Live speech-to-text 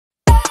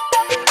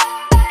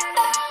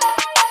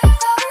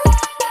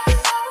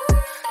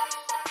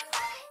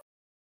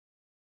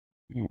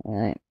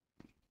I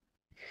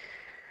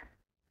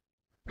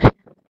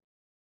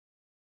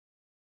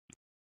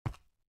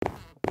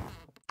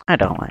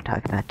don't want to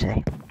talk about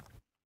today.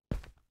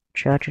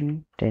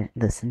 Children didn't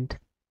listen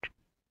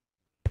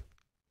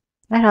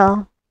at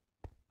all.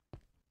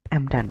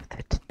 I'm done with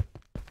it.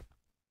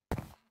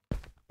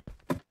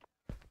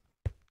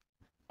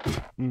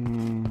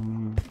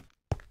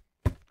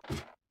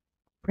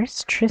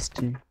 Where's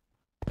Tristan?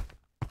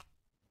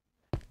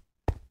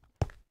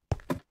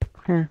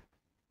 Huh.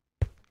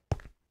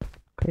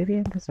 Maybe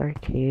in this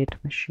arcade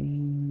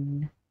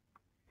machine.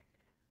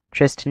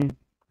 Tristan,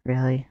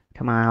 really?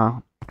 Come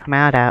on. Come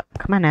out.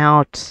 Come on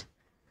out.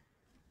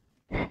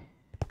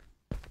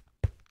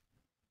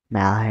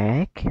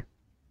 Malik?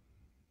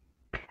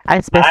 I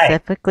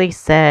specifically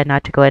said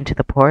not to go into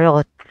the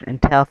portal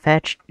until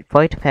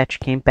Void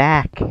Fetch came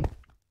back.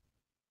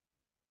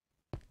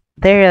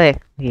 There,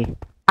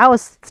 I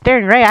was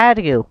staring right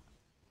at you.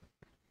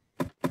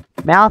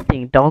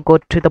 Mouthing, don't go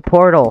to the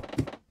portal.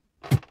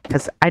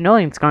 Because I know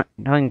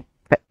knowing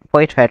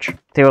Void Fetch,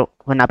 they will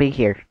not be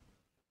here.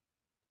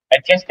 I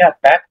just got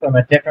back from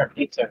a different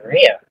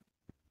pizzeria.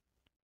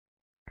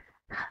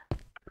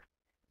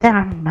 Then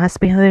I must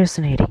be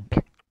hallucinating.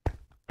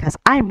 Because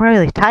I'm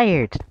really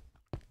tired.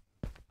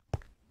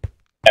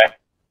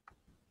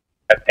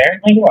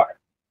 Apparently you are.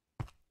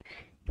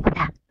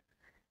 Yeah.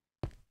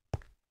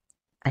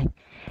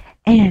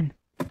 And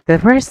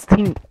the worst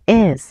thing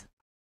is,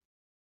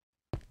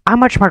 I'm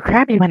much more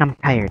crabby when I'm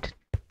tired.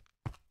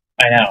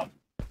 I know.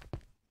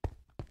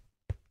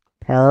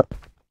 Help.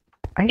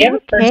 Are you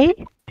okay?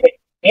 Do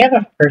you have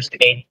a first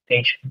aid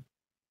station?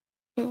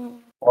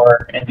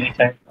 Or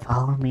anything?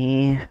 Follow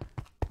me.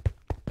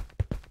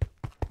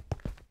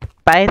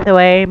 By the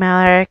way,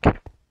 Malik,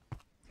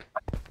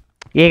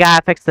 you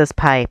gotta fix this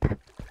pipe.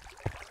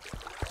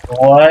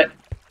 What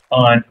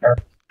on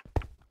earth?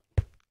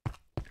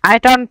 I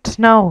don't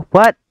know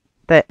what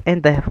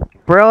in the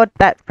world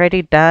that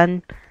Freddy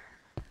done,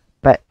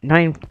 but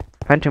knowing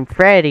Phantom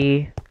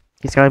Freddy,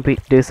 he's gonna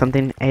do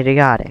something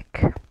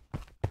idiotic.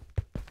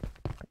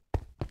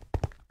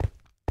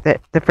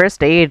 The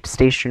first aid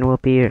station will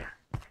be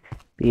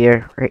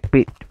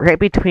right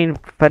between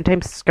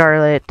Funtime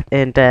Scarlet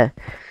and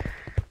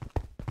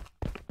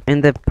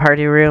in the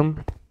party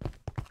room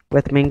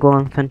with Mingle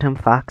and Phantom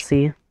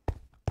Foxy.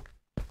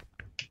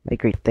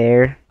 Like right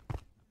there.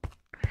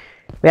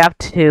 We have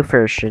two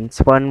versions.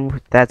 One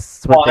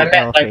that's with the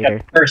elevator.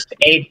 Like a first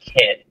aid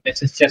kit.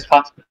 This is just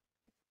hospital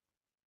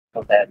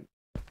bed.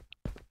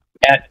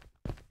 And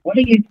what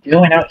are you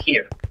doing out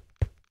here?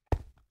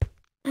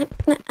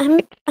 I'm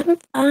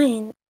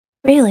fine.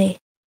 Really.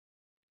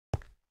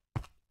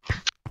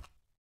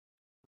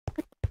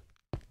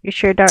 You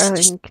sure,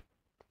 darling?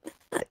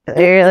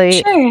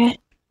 Really? Sure.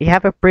 You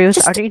have a bruise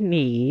on your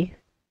knee.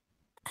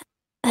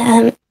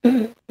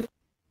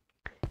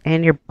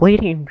 And you're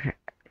bleeding.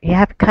 You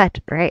have a cut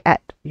right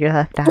at your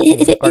left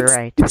eye or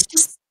right.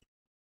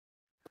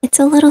 It's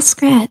a little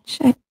scratch.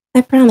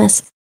 I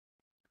promise.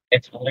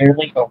 It's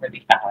literally over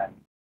the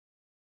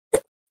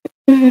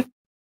eye.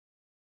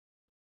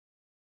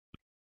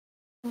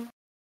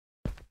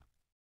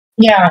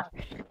 Yeah.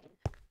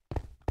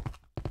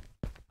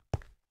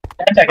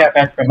 As I got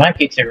back from my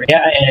pizzeria,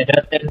 I ended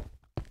up in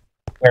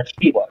where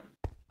she was.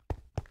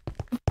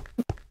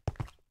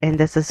 And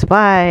this is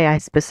why I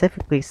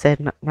specifically said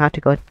not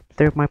to go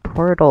through my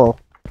portal.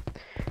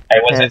 I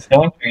wasn't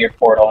going through your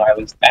portal, I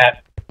was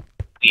at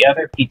the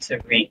other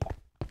pizzeria.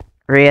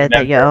 Ria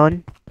that you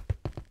own?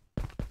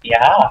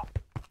 Yeah.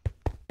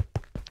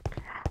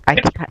 I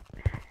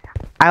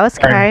was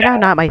kind of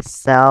not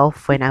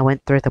myself when I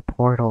went through the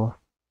portal.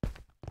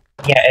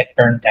 Yeah, it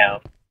burned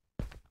down.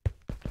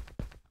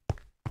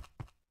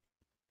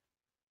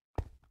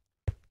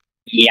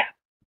 Yeah.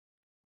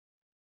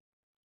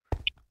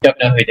 Don't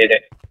know who did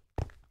it.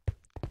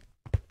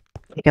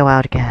 Take a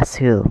wild guess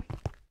who.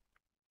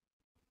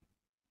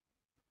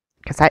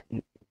 Because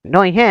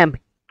knowing him,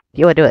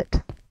 he would do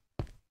it.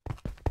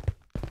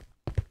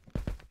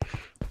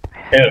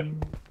 Who?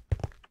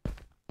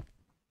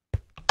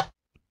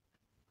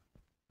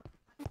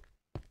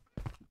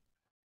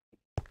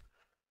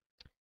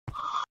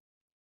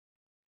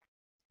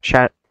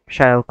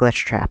 Shadow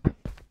Glitch Trap.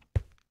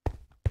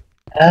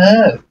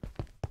 Oh.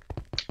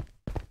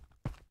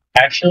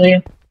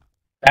 Actually,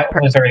 that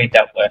one was already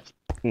dealt with.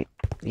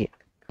 Yeah.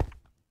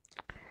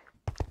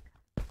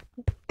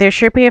 There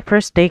should be a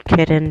first aid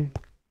kit in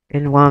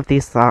one of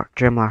these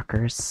gym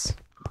lockers.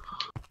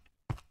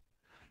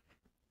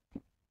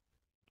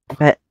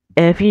 But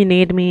if you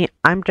need me,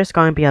 I'm just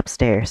going to be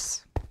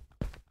upstairs.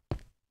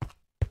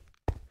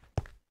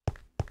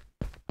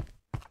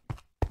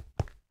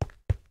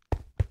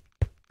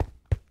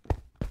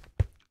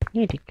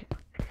 Need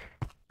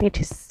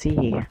to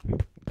see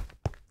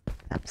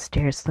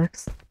upstairs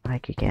looks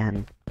like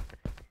again.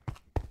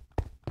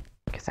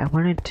 Because I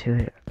wanted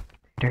to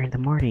during the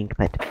morning,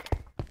 but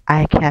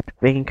I kept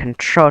being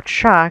controlled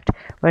shocked,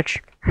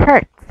 which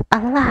hurts a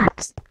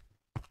lot.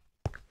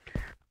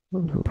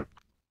 Ooh.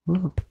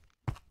 Ooh.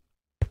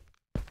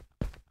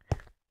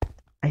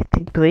 I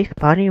believe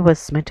Bonnie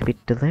was meant to be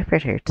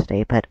delivered here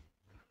today, but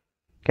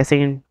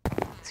guessing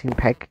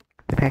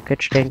the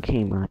package didn't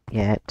came out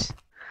yet.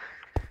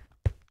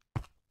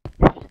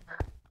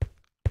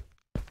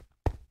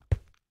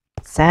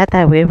 Sad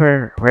that we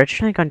were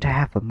originally going to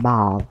have a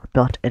mall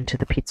built into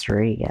the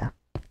pizzeria,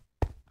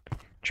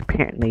 which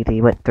apparently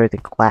they went through the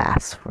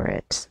glass for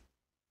it.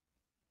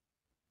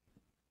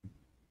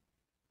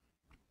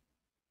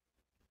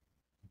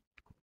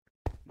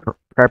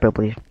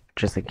 Probably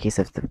just in case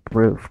if the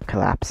roof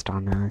collapsed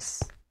on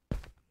us.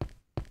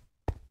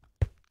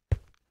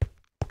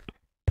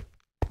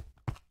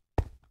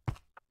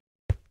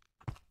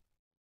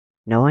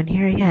 No one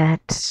here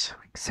yet,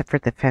 except for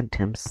the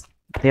phantoms.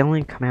 They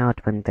only come out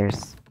when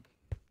there's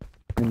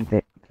when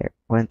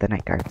the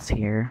night guard's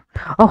here.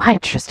 Oh, hi,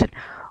 Tristan.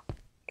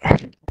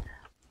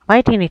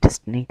 Why do you need to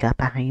sneak up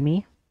behind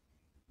me?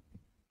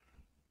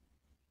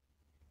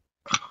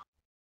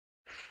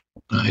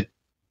 I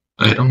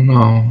don't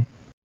know,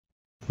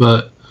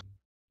 but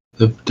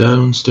the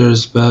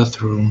downstairs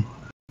bathroom,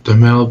 the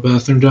male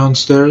bathroom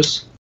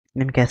downstairs,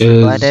 And guess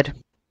is flooded.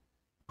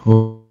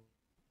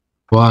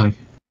 Why?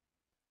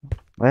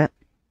 What?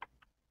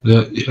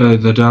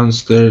 The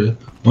downstairs,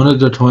 one of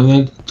the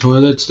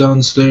toilets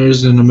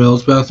downstairs in the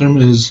male's bathroom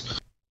is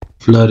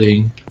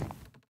flooding.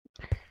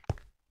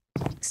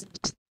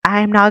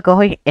 I'm not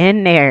going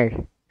in there.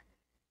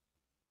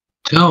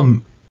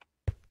 Tell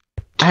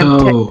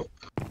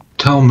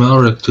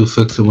Melrick to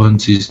fix it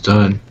once he's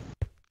done.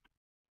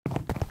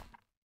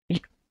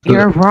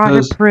 You're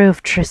Because-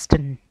 waterproof,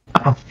 Tristan.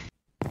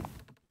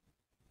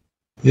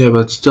 Yeah,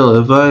 but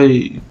still,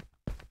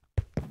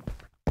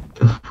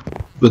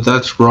 but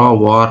that's raw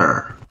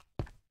water.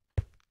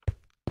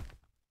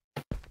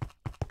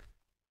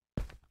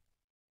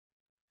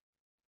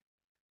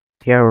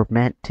 You're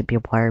meant to be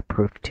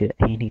waterproof to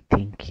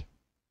anything.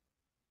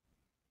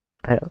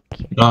 But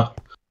okay. But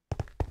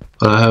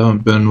I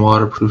haven't been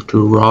waterproof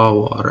to raw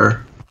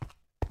water.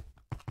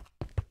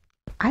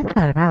 I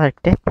thought Malik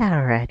did that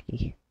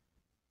already.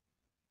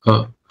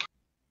 Oh,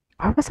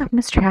 Or was that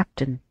Mr.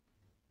 Afton?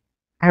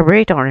 I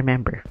really don't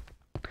remember.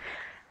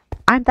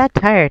 I'm that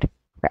tired.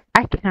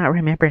 I cannot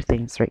remember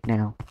things right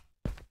now.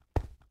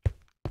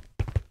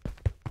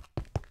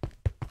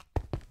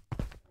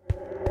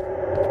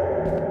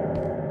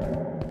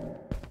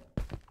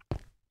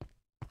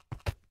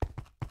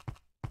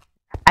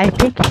 I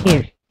think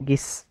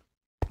he's...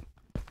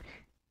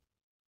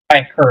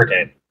 I heard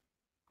it.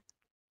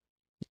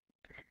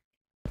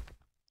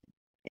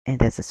 And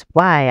this is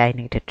why I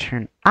need to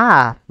turn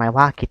off my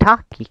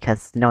walkie-talkie,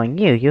 because knowing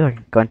you're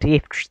going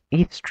to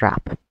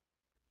eavesdrop.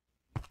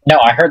 No,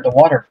 I heard the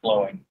water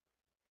flowing.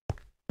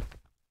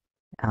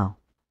 Oh.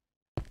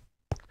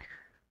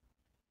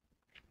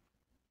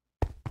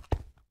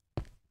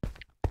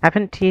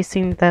 Haven't you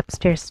seen the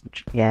upstairs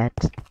yet?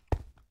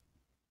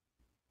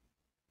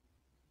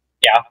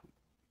 Yeah.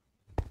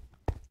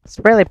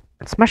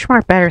 It's much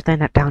more better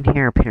than it down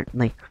here,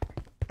 apparently.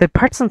 The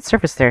parts and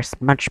surface there is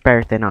much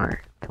better than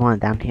the one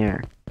down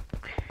here.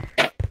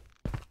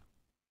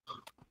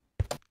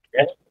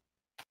 Really?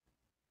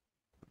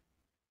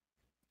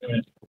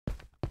 Mm.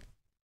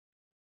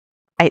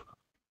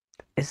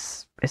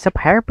 Is a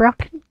power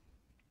broken?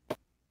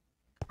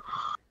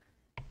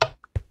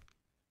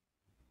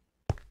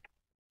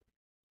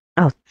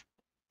 Oh.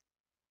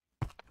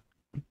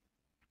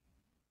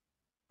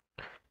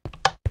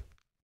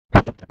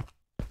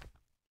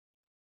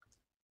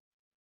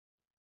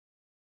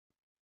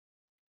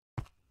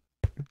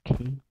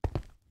 Okay.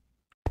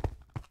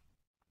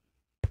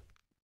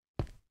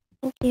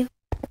 Thank you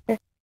for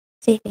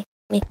saving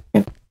me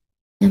from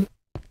him.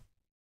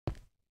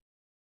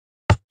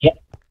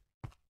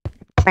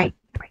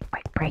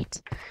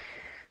 Right.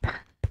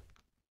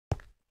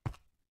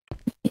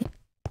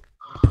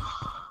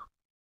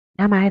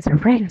 Now my eyes are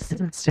very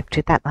sensitive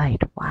to that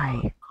light.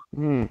 Why?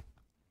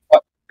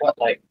 What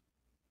light?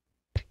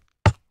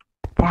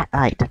 That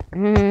light.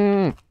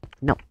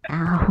 No.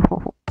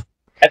 Ow.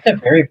 That's a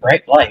very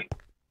bright light.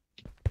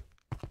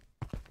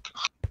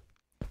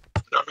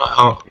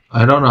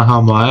 I don't know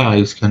how my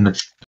eyes can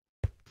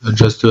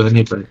adjust to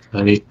any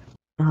light.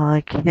 Oh,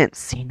 I can't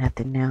see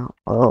nothing now.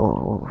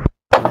 Oh,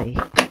 boy.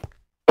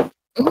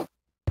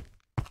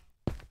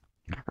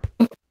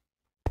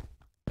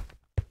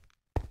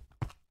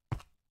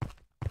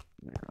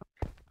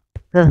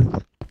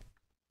 Ugh.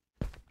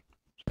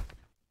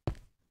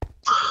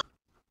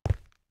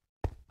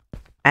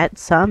 At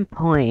some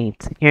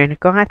point, you're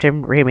gonna have to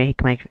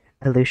remake my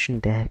illusion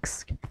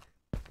disc.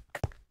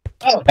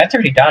 Oh, that's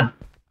already done.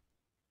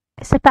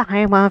 Is it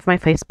behind one of my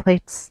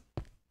faceplates?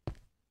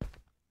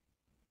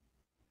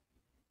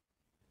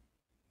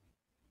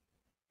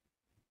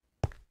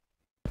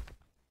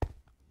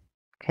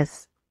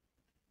 Because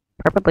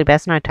probably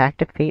best not to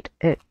activate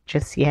it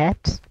just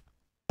yet.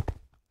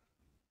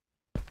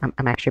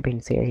 I'm actually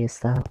being serious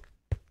though.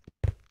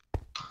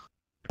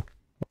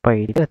 What are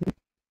you doing?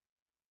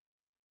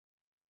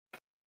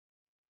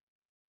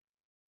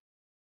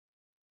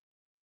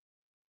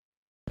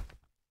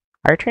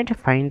 Are you trying to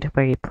find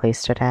where you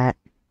placed it at?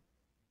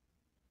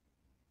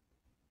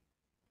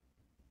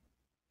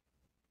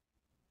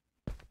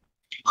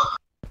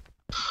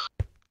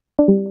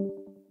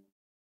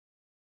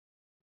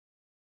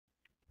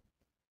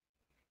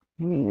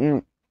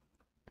 Mm,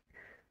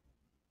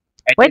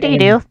 I What do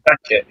didn't you even do?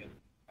 touch it.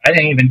 I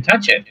didn't even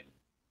touch it.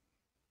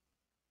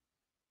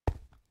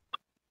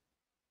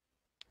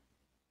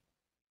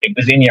 It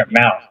was in your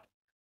mouth.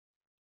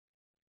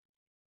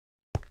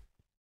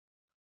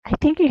 I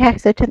think you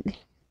accidentally.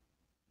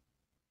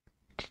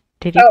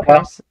 Did you Oh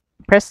well.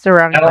 press the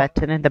wrong No,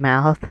 button in the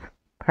mouth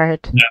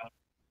part? no.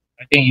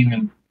 I didn't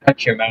even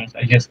touch your mouth.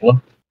 I just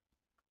looked.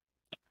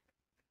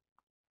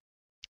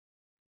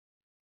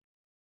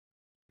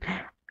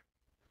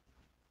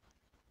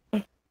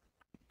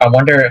 I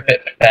wonder if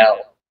it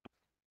fell.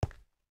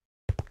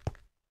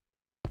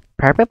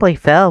 Probably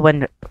fell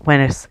when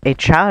a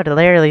child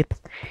literally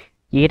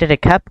yeeted a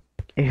cup.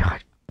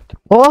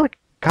 Oh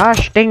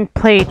gosh, dang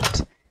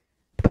plate.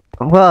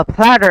 Well, a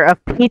platter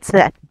of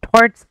pizza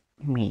towards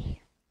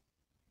me.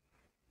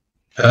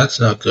 That's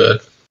not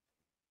good.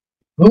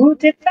 Who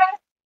did that?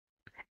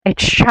 A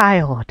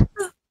child.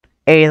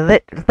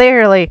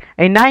 Literally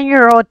a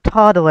 9-year-old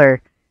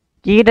toddler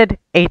yeeted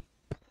a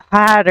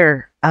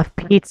platter of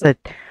pizza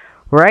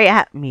right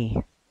at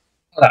me.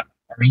 Hold on.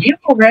 Are you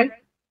alright?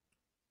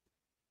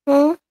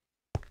 Hmm?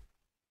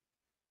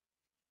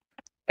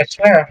 I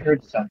swear I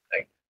heard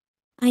something.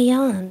 I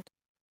yawned.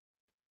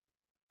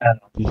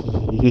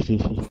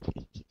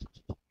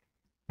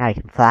 I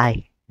can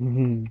fly.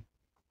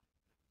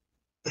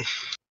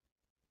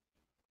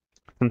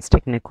 Since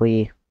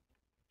technically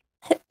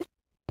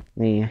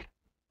the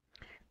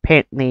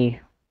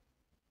apparently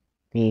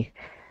the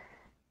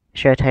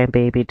Showtime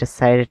baby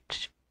decided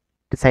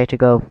to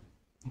go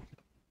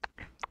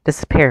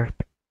disappear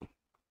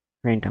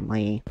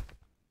randomly.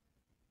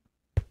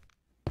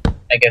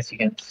 I guess you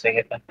can say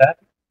it like that.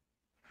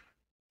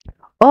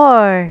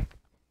 Or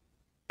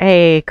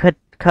could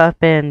have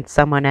been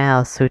someone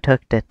else who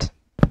took it.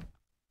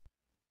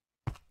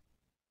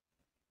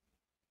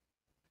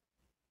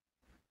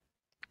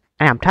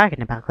 And I'm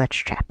talking about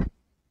Glitch Trap.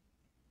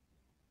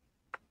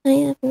 I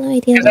have no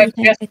idea Because what I you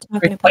guys just are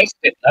talking about. replaced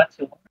it not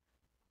too long.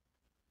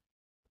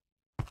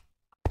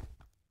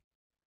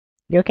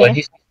 You What'd okay?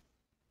 you say?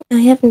 I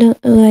have no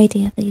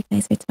idea what you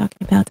guys are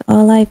talking about.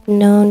 All I've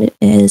known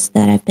is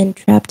that I've been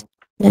trapped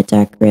in a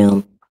dark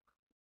room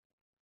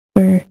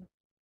for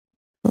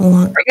a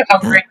long Are you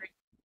hungry?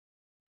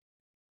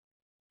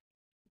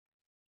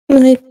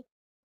 time. My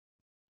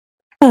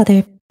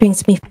father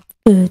brings me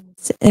food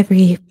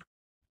every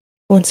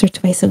once or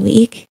twice a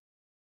week.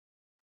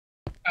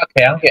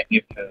 Okay, I'll get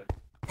you food.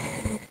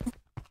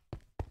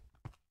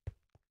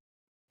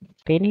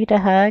 Do you need a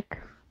hug?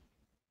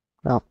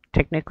 Well,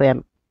 technically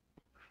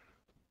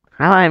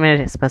how am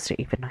I supposed to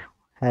even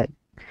hug?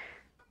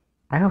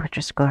 I would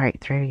just go right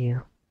through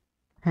you.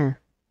 Huh.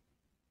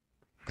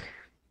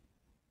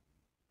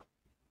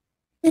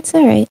 It's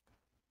alright.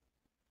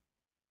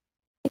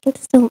 I can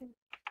still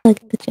hug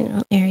the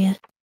general area.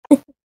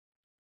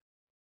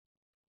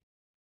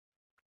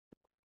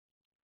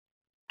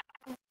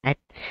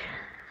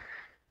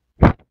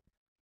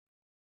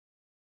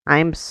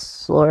 I'm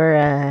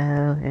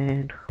Zora,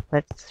 and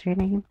what's your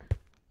name?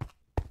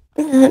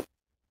 Uh,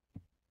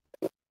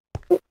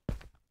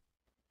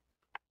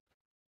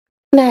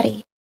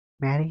 Maddie,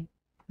 Maddie?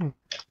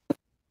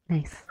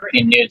 Nice. I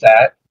already knew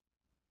that.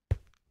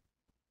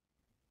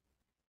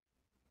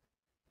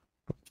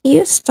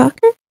 you a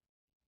stalker?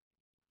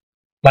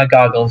 My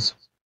goggles.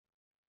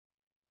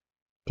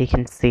 He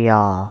can see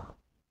all.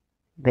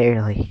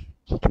 Literally,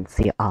 he can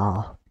see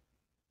all.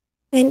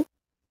 I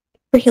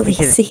really He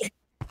can. see You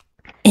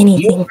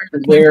anything. are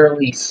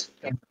literally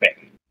stupid.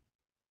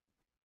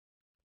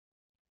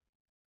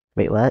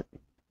 Wait, what?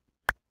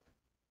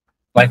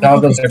 My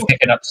goggles are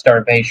picking up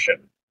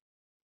starvation.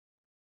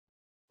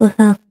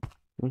 Well,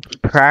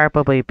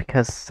 Probably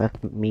because of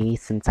me,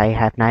 since I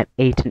have not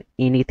eaten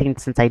anything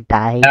since I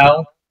died.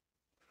 Now,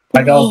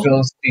 my me.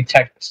 goggles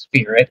detect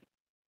spirit,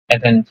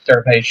 and then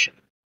starvation,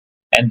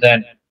 and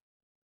then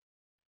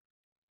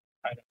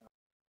I don't know.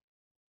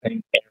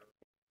 Any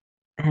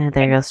And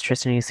there goes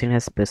Tristan using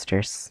his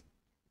boosters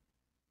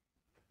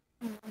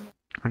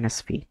on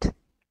his feet.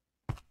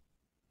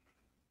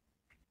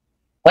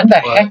 When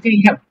the What? heck do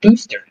you have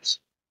boosters?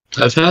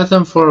 I've had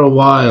them for a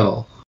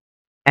while.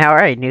 I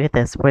already knew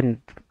this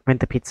when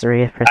the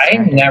pizzeria first I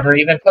started. never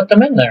even put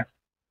them in there.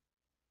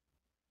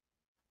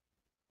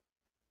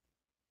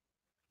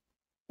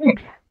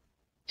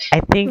 I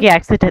think he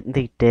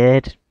accidentally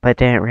did, but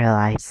didn't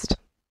realize.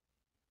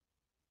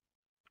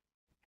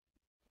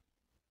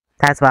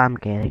 That's what I'm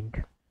getting.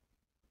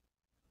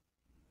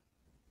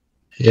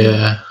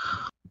 Yeah.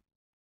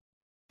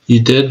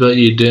 You did, but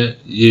you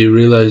didn't. You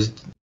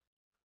realized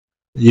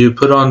you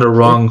put on the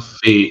wrong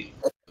feet,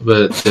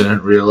 but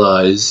didn't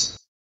realize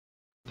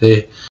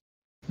they.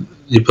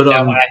 You put No,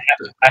 on.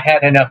 I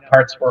had enough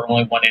parts for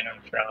only one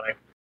animatronic.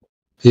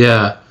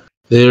 Yeah,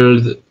 they're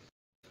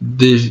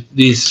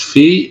these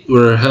feet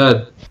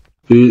had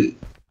bo-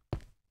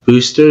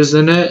 boosters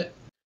in it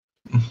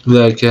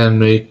that can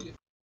make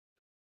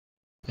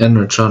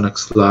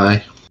animatronics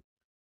fly.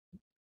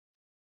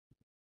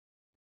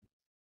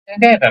 I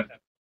gave him.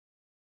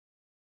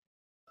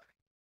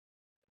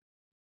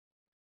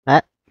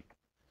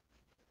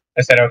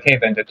 I said, okay,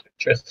 then,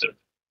 Tristan.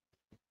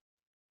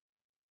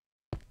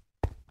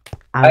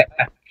 Um, I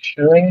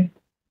actually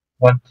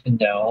want to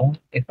know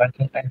if I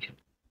can actually.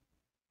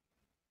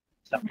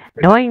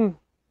 knowing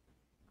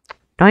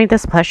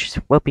this plush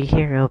will be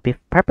here, it will be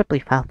probably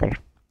Father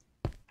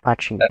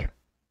watching.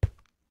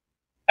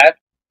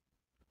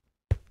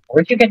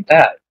 Where'd you get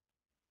that?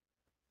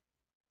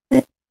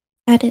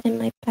 Had it in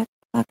my back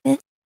pocket.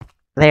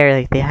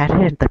 Literally, they had it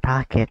in their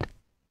pocket.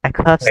 I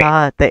could have Wait.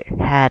 saw the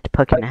head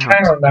poking I'm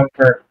trying to out.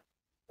 remember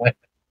what.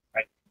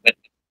 The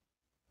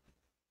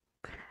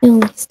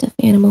only stuffed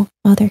animal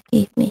father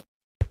gave me.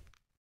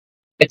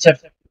 It's a.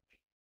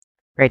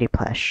 Freddy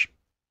plush.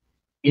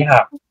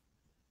 Yeah.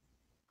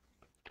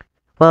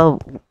 Well,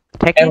 And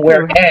technically,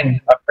 we're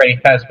in a Freddy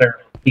Fazbear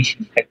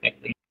location,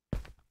 technically.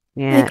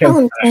 yeah. I call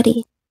him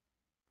Teddy.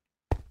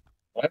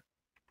 What?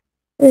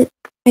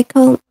 I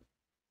call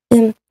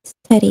him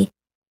Teddy.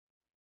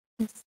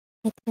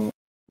 I don't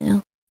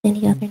know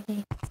any other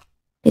name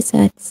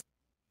besides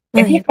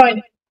If you mine. find.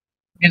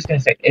 I'm just gonna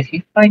say, if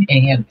you find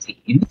any of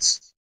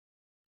these,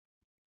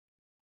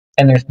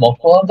 and there's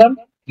multiple of them,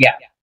 yeah,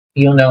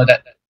 you'll know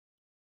that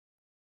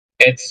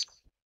it's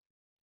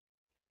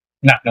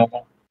not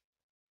normal.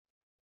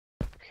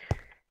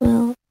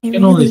 Well, I I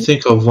can only really,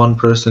 think of one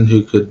person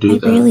who could do I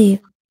that.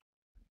 really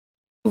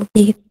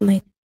leave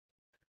my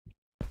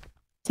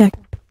dark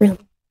room.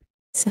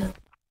 So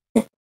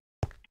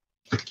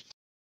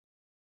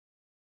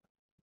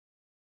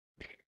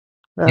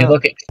You Well,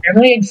 look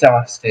extremely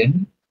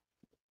exhausted.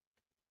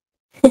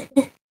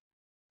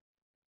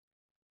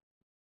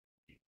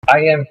 I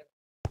am.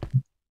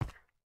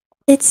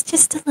 it's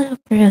just a little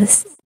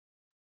bruise.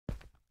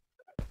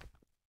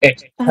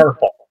 It's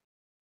purple.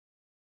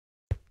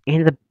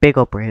 in the big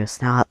ol'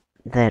 bruise, not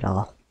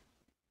little.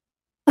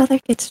 Father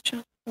gets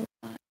drunk a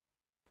lot.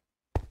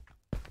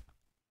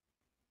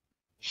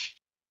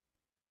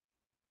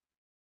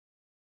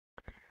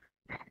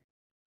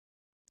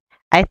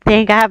 I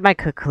think I have my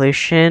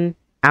conclusion.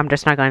 I'm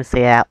just not going to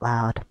say it out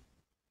loud.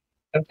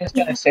 I'm just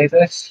gonna say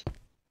this.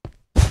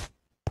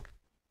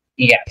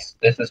 Yes,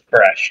 this is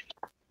fresh.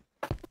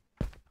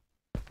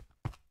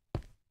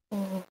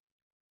 Oh,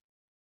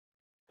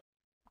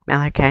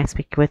 Mallory, can I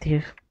speak with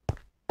you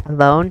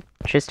alone?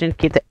 Tristan,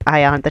 keep the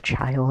eye on the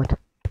child.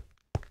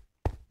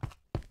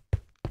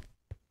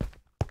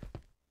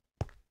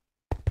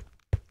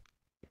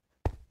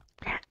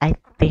 I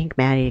think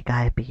Maddie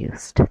got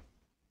abused.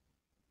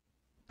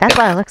 That's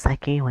what it looks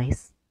like,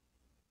 anyways.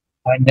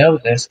 I know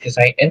this because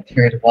I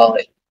entered while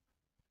it.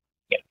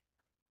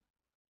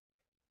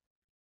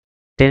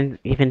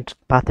 Didn't even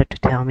bother to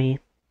tell me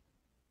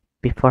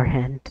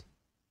beforehand.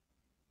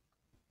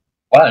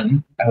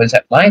 One, I was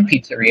at my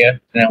pizzeria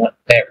and I went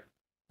there.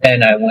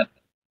 Then I went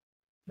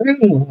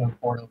through a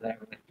portal there.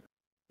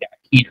 Yeah,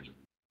 here.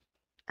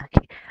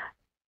 Okay.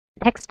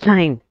 Next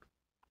time.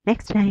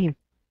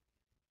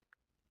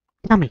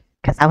 Tell me,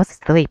 because I was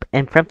asleep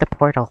in front of the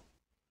portal.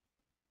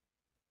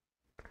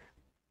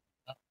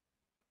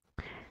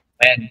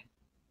 And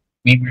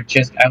we were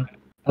just out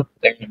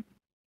there.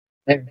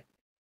 There.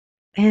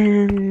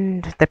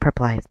 And the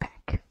purple eye is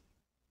back.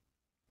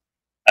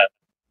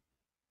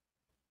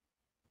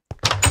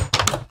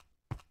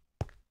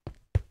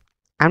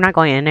 I'm not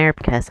going in there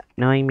because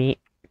knowing me,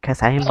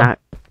 because I am not.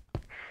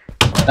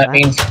 That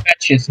means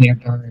Fetch is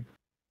nearby.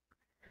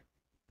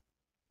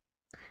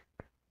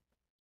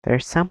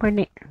 There's somewhere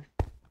near.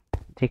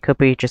 They could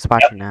be just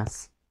watching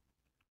us.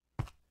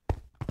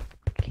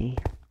 Okay.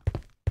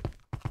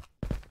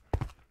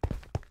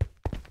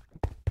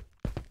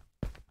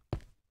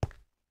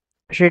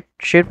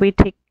 Should we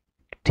take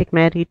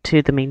Maddie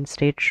to the main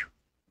stage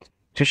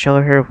to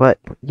show her what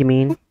you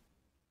mean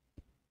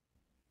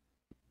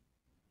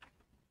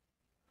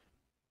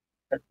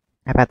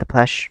about the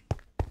plush?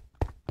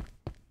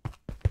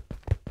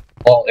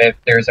 Well, if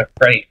there's a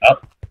Freddy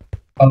up.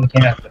 Oh,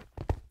 yeah.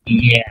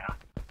 Yeah.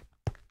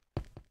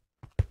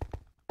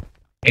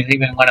 There's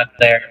even one up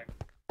there.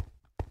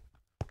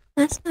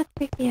 that's not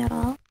creepy at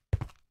all.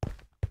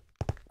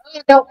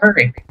 Oh, don't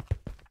hurry.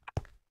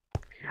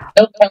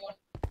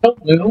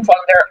 Don't move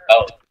on there.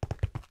 Oh.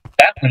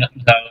 That one,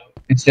 though,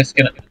 it's just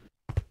gonna.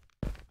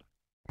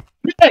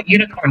 Where'd that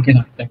unicorn get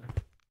up there?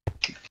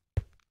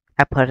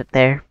 I put it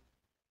there.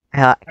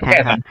 I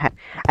Okay,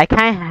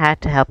 kind of had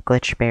to help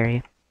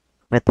Glitchbarry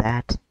with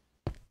that.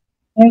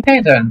 Okay,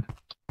 then.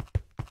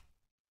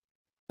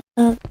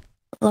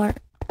 Laura.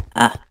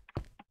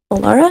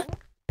 Laura?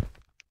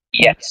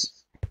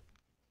 Yes.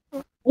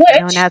 Known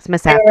Which? as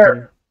Miss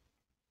Afton.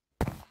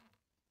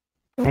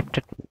 I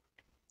took.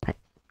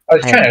 I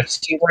was trying to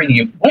see where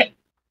you went.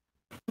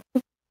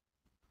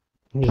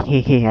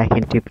 I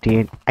can dupe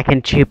you. I can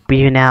dupe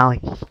you now.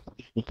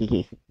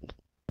 Going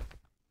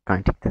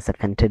to take this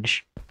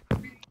advantage.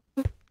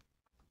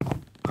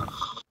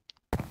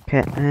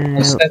 Okay,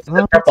 Since the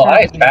well, purple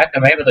eye is back,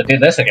 I'm able to do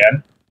this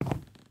again.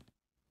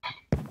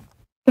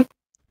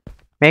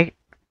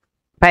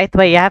 By the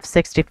way, you have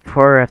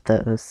 64 of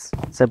those,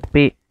 so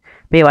be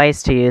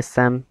wise to use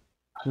them.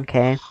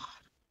 Okay.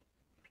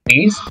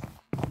 These?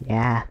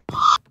 Yeah.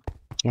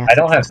 Yeah, I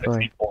don't have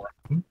 64.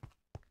 64.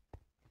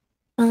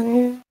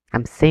 I'm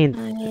I'm seeing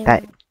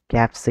that you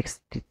have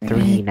 63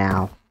 Right.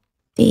 now.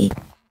 the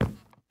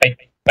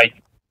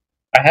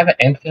I have an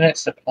infinite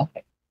supply.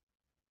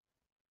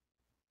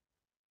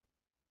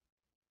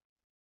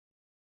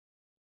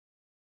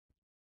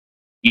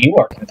 You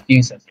are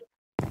confusing.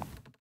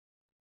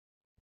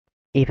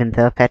 Even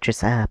though it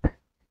fetches up, it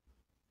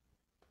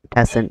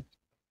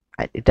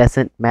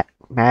doesn't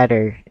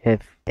matter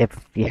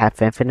if you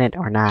have infinite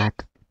or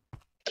not.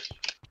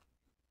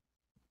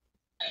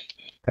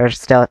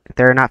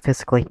 They're not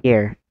physically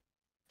here.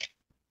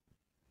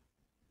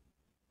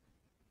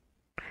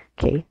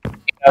 Okay. You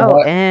know Oh,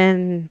 what?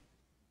 and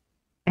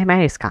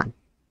Manny's gone.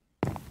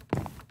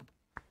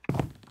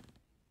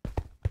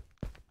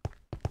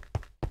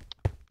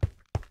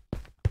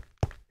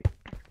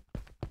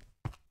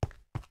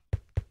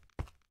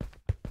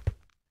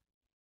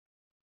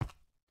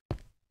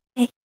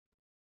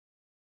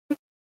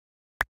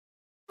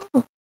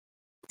 Oh,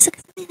 it's a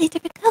completely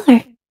different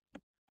color.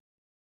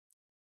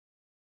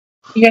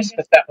 Yes,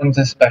 but that one's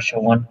a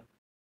special one.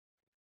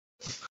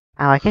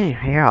 Oh, I can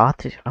hear all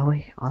the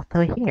way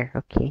here.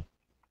 Okay.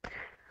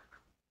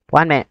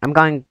 1 minute. I'm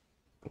going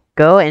to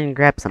go and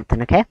grab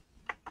something. Okay.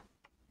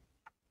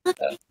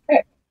 Okay.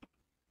 Okay.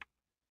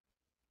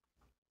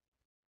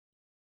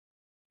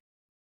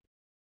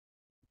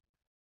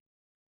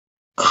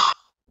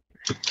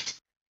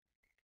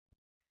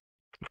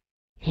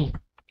 Hey.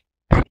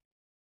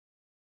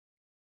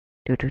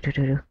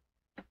 Do.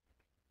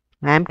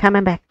 I'm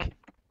coming back.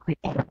 Wait.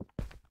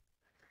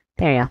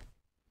 There you go.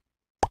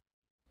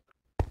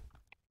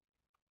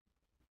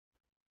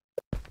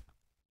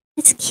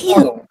 It's cute.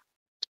 Oh.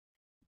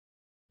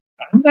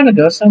 I'm gonna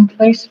go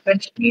someplace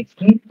which needs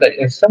me, but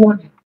if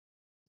someone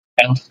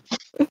else,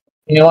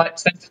 you know what?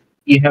 Since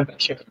you have a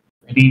shirt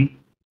ready,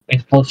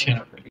 it's bullshit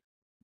already.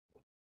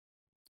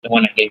 The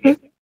one I gave you.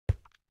 The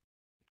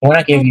one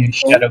I gave you is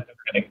shadow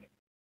credit.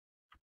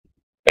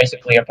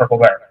 Basically a purple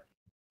bear.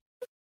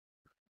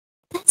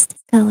 That's the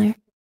color.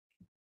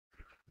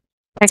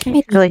 It's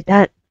pretty.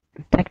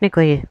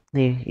 Technically,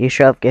 you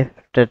should have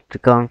gifted the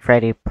Golden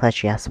Freddy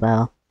plushie as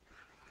well.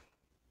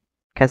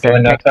 Because You they're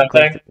wanna know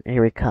technically something?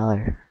 every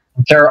color.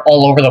 They're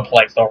all over the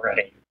place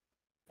already.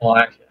 Well,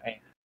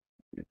 actually,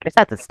 It's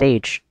at the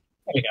stage.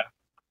 there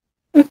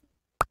you go.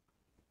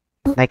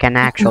 Like an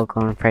actual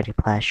Golden Freddy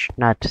plush,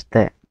 not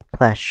the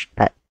plush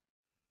that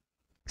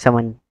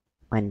someone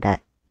when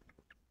that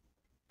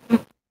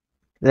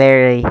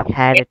literally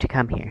had it to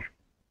come here.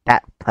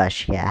 That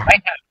plush, yeah.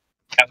 I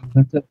have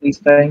thousands of these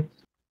things.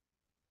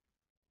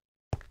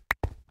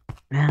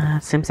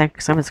 Seems like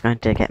someone's going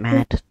to get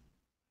mad.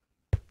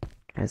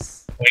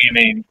 Because What do you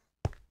mean?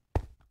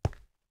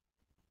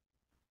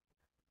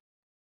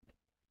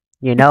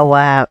 you know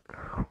what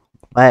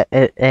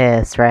it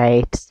is,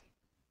 right?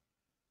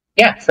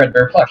 Yeah,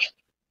 Fredbear plush.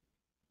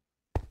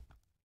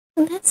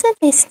 Well, that's a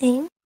nice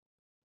name.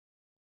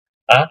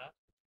 Huh?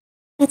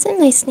 That's a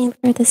nice name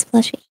for this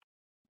plushie.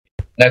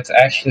 That's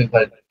actually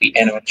what the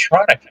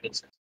animatronic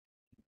is.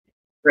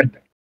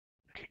 Fredbear.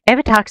 If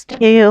it talks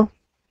to you,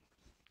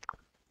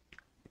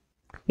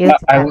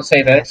 I will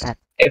say this. that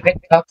If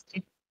it talks to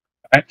you,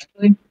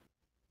 actually,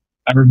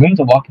 I removed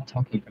the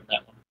walkie-talkie from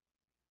that one.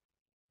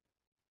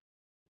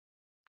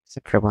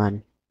 except for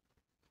one.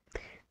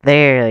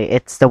 Literally,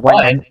 it's the one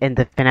One? that's in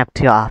the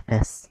FinUp2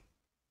 office.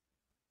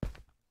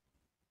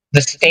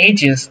 The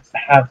stages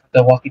have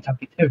the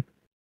walkie-talkie too.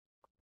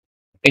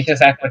 They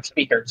just act like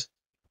speakers.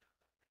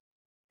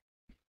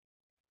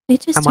 I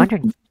just I'm don't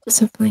wondering- know how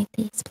to find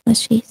these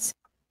plushies.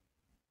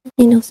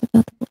 Nobody knows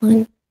about the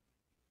one.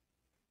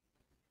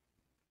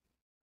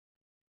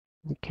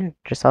 You can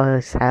just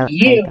always hide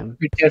You them.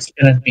 are just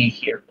gonna be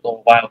here for a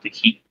little while to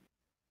keep.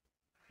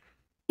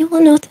 You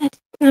will know that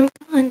when I'm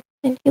gone,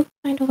 and you'll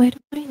find a way to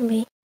find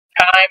me.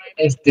 Time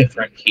is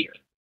different here.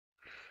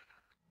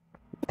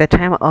 The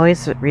time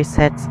always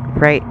resets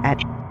right at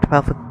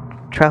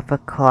 12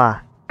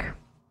 o'clock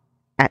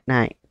at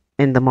night,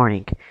 in the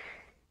morning.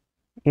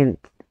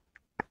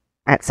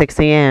 At 6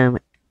 a.m.,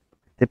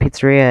 the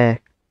pizzeria,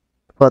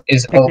 well,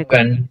 Is technically,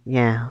 open,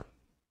 yeah,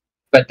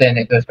 but then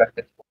it goes back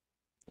to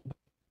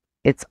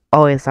it's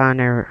always on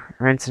a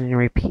rinse and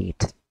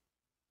repeat.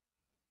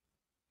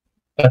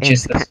 which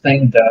is It's the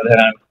thing though that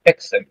I'm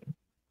fixing.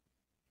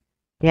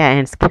 Yeah, and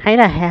it's kind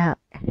of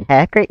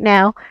heck right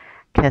now,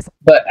 because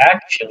But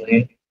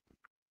actually,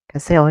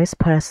 they always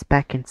put us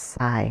back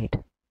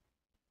inside.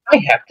 I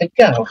have to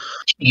go.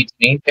 She needs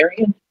me.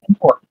 Very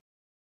important.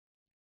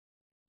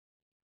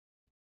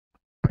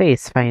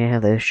 Please find an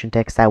illusion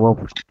decks that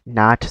will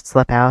not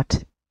slip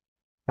out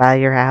while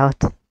you're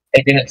out.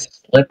 It didn't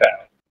slip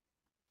out.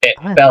 It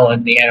Oh. fell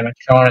in the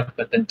animatronic,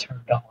 but then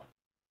turned on.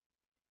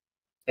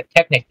 So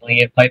technically,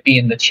 it might be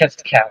in the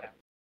chest cavity.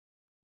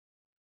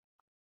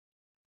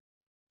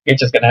 You're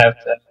just gonna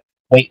have to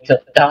wait till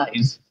it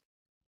dies.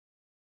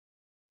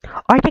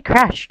 Or it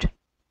crashed.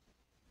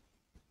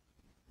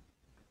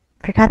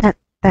 Forgot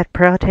that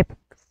prototype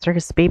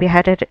circus baby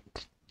had it.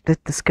 The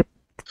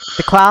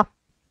claw.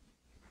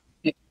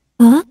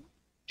 Huh?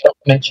 Don't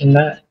mention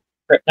that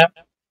right now.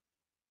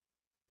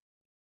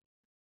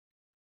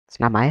 It's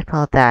not my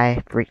fault that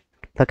I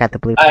look at the I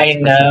blueprints for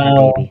Showtime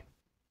know. Baby.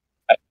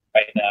 I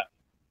know.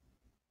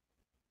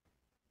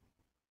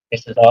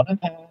 This is all the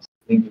past.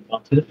 We move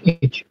on to the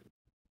future.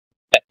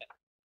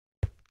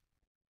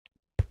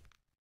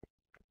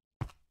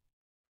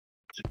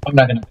 I'm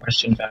not gonna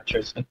question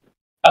vouchers.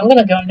 I'm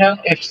gonna go now.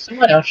 If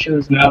someone else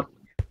shows up,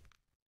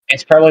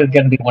 it's probably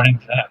gonna be one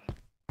of them.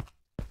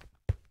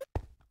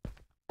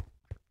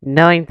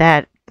 Knowing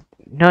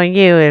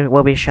you, it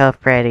will be Show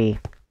Freddy.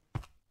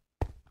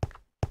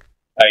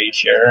 Are you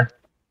sure?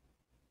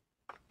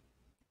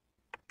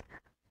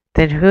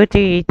 Then who do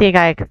you think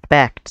I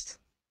expect?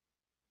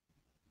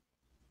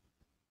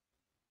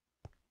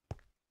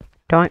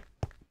 Don't.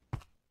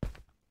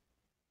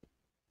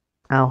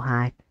 Oh,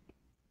 hi.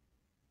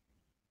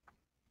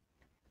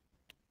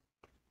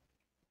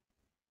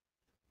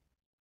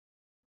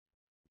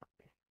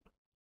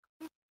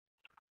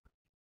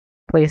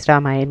 Please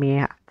don't mind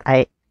me.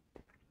 The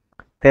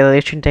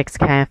illusion disc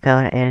kind of fell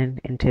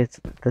into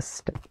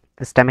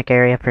the stomach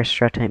area for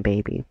Showtime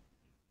Baby.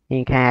 And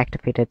you kind of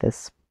activated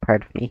this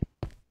part of me.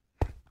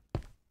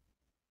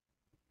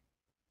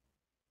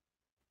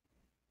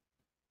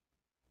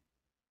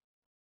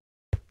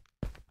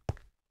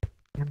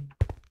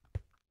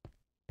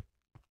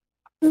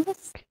 Who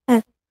was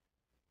that?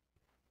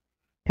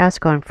 How's it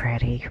going,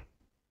 Freddy?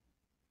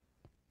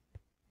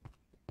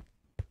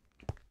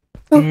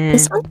 Oh,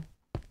 this one?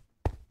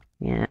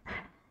 Yeah.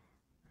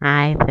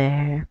 Hi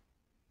there.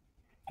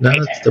 Now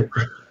it's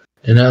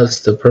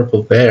the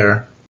purple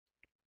bear.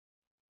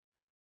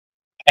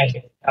 I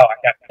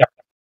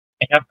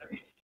have.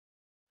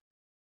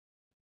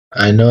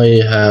 I know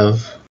you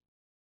have.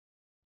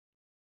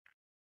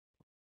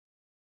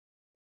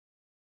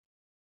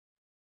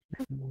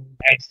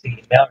 I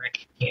see.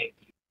 Melrick gave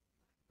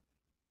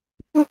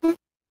you. Mm-hmm.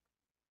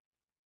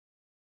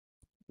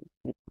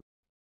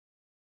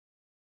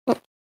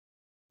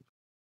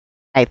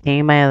 I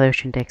think my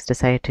illusion disc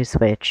decided to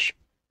switch.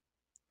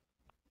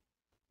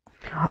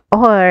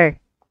 Or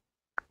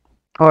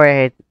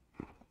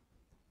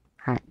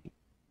hi.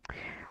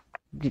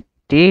 Do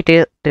you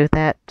do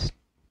that?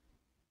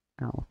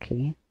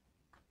 Okay.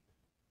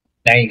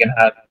 Now you're gonna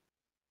have.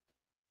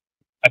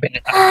 I've been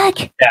in Fuck!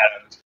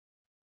 shadows.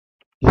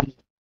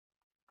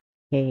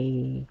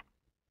 Hey.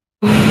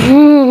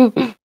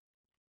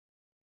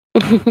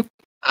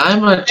 I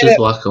might just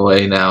walk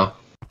away now.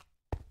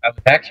 I was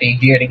actually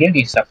here to give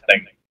you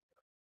something.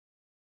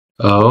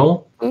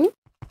 Oh? Hmm?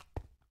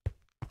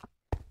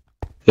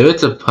 If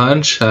it's a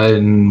punch,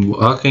 I'm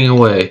walking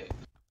away.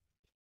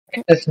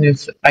 This new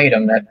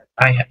item that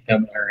I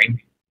am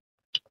wearing.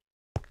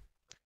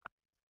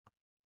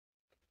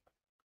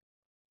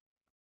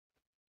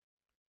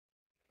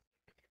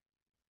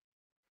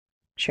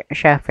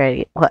 Chef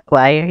Freddy,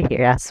 why are you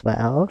here as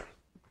well?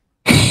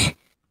 Huh?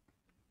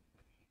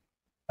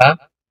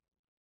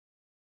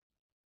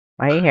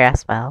 Why are you here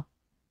as well?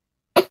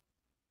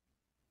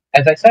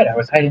 As I said, I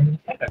was hiding in the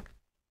shadows.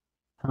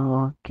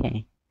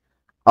 Okay.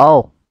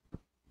 Oh.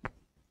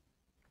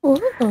 Ooh.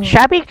 Should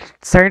I be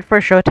concerned for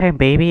Showtime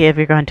Baby if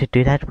you're going to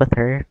do that with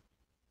her?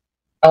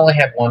 I only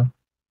have one.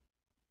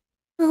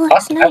 It looks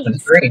Also, that was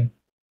nice. green.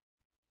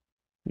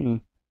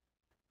 It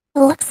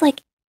looks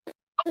like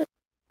a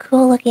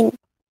cool looking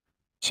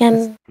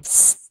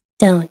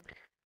gemstone.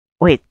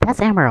 Wait, that's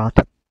emerald.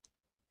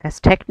 That's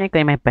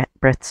technically my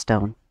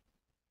birthstone.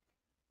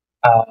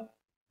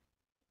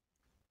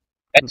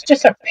 It's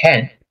just a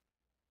pen.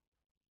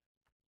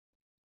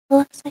 It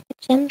looks like a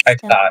gemstone. I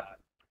thought.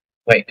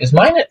 Wait, is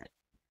mine?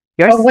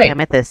 Yours Oh, wait. is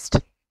amethyst.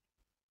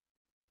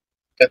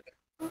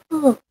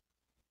 Ooh.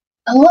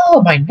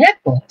 Hello, my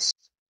necklace.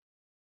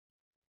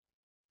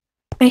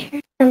 I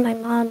heard from my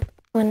mom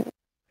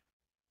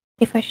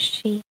before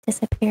she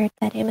disappeared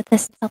that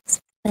amethyst helps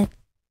with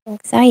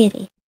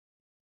anxiety.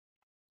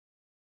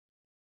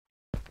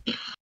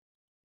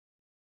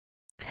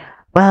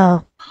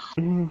 Well,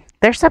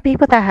 there's some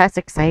people that has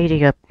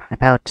anxiety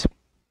about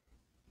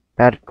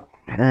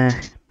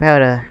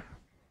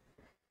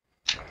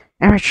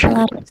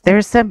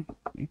there's some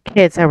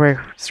kids that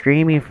were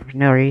screaming for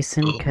no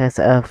reason because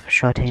of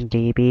Showtime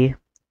Baby.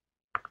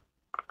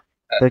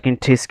 Looking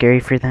too scary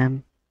for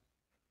them.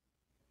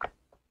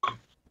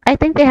 I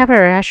think they have a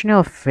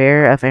rational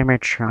fear of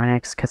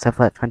animatronics because of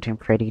what Phantom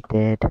Freddy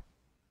did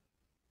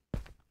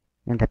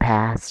in the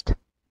past.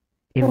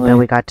 Even though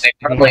we had to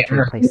replace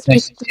it.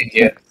 Nice to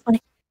you. Looks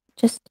like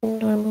just a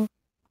normal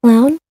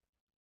clown.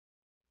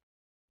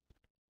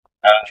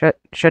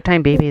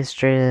 Showtime Baby is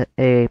just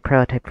a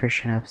prototype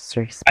version of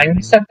Circus Baby.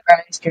 I'm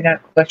surprised you're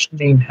not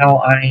questioning how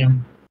I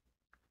am.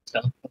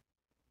 So,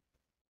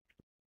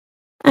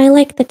 I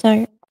like the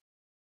dark.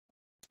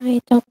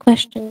 I don't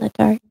question the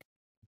dark.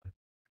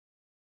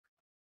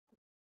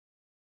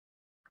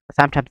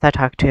 Sometimes I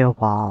talk to a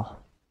wall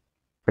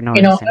for no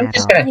you know, reason I'm at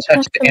just all. gonna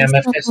touch the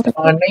amethyst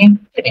on me.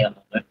 Give me a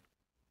moment.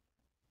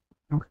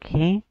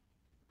 Okay.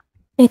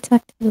 I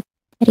talk to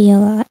Betty a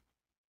lot.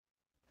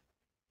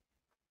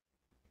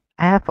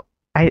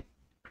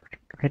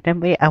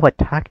 randomly I would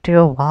talk to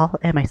a wall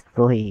in my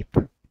sleep.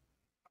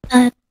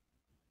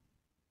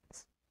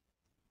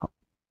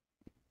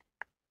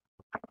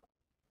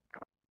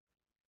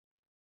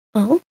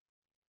 Oh?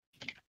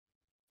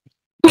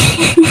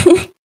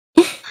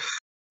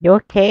 You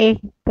okay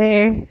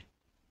there?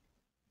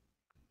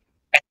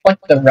 I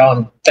clicked the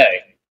wrong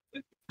thing.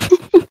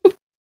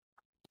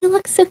 You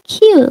look so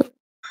cute.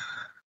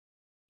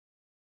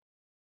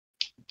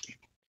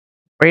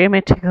 Were you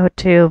meant to go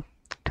to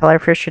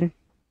television?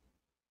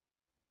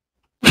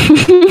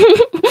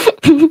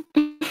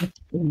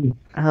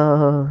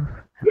 Oh,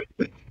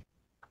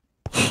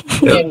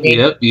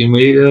 Yep, you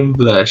made him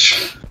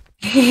blush.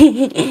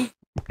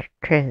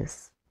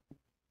 Chris.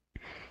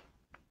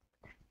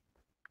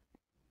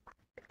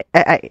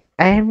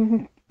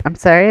 I'm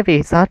sorry if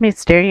you saw me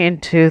staring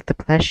into the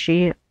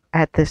plushie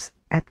at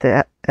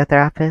the other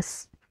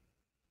office.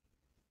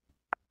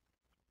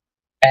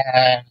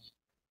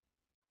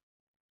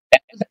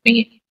 That was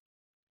me.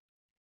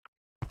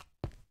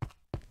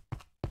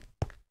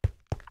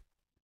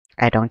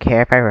 I don't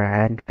care if I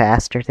run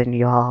faster than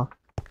you all.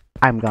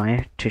 I'm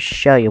going to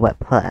show you what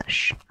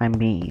plush I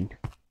mean.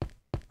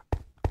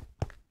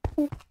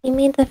 You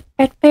mean the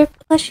Fredbear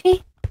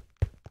plushie?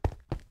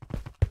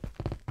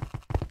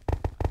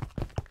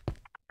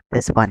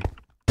 This one.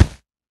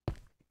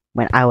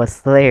 When I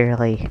was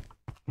literally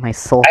my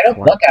soul I don't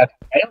form. look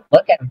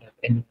at him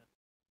in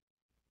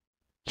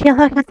You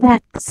look at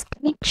that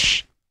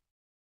speech.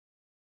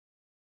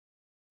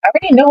 I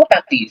already know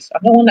about these.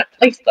 I'm the one that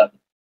placed them.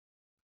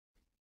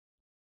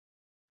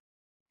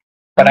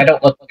 But I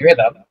don't look through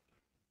them.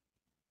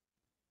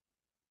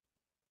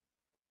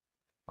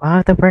 One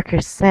of the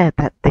workers said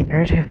that they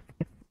heard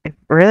a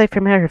really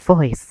familiar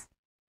voice.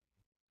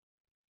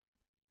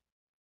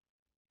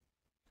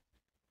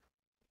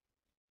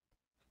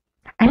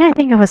 And I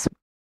think it was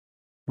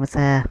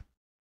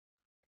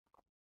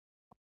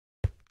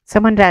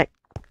someone that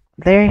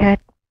they had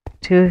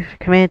to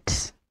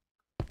commit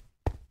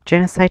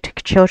genocide to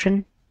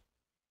children.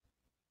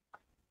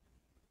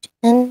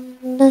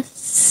 And the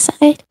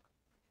side?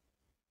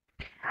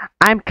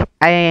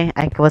 I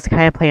was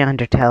kind of playing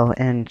Undertale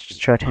in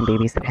Showtime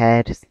Baby's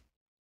head.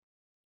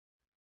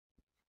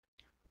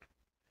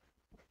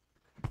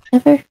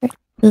 Never heard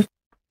of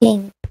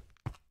game.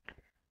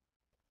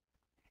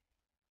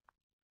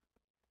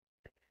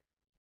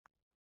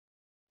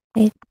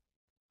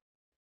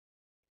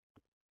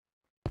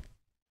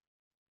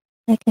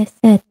 Like I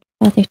said,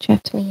 father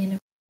trapped me in a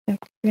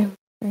dark room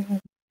for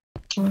a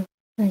long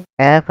time.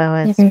 If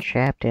I was Never.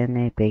 trapped in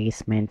a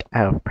basement,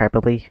 I would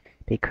probably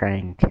be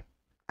crying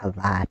a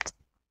lot.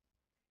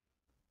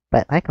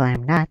 But luckily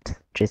I'm not,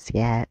 just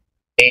yet.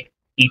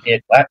 He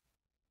did what?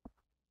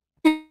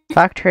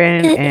 Locked her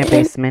in a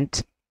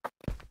basement.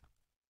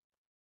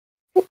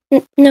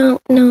 No,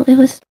 it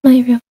was my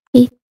room.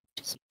 He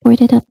just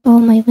boarded up all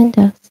my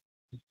windows.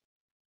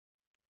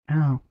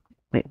 Oh,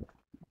 wait.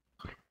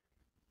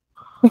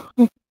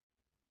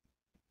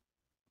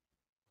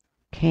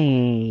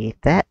 Okay,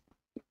 that's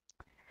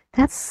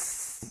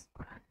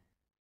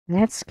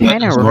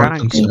kind of is more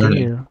wrong to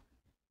concerning. do.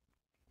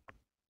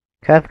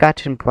 Could have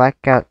gotten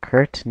blackout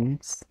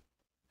curtains.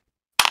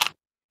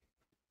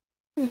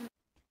 I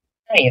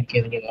am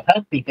giving you a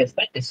hug because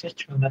that is just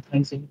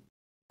traumatizing.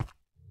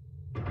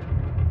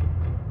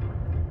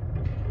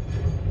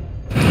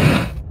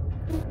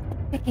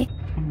 Okay,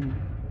 Hmm.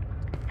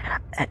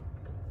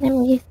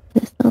 I'm used to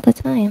this all the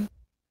time.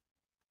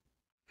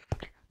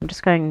 I'm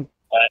just going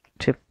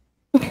to.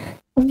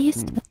 I'm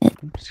used to it.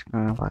 I'm just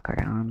gonna walk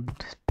around.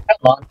 How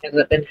long has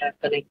it been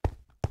happening?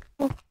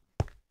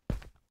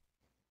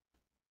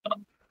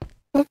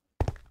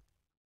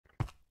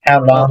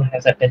 How long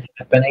has it been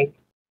happening?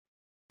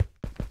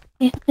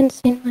 I haven't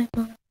seen my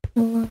mom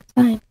in a long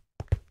time.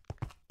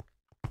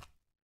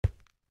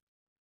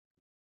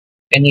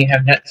 And you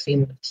have not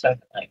seen the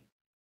sunlight.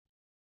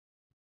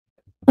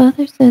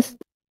 Father says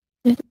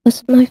it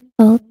was my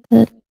fault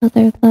that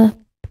mother left.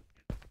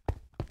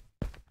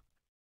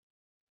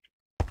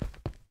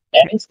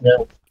 That is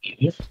no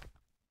excuse.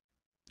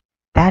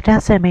 That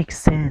doesn't make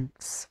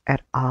sense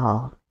at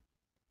all.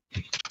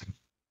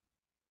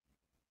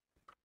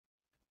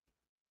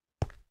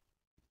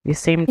 You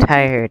seem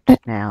tired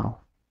now.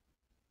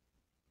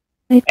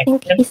 I I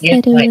think he couldn't use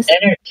said it my was.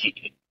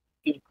 energy.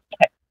 I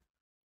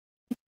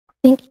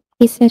think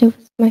he said it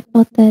was my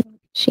fault that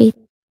she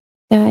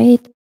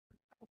died.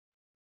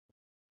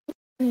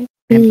 I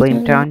And really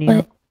blamed don't on know,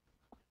 you.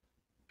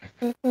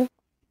 but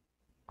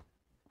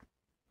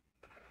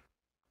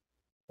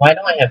Why do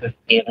I have a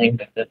feeling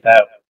that it's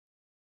about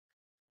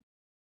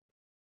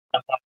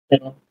a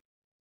hospital?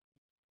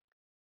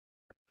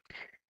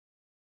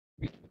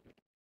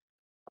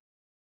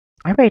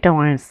 I really don't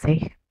want to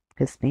say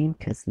his name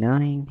because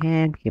knowing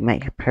him, he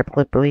might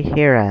probably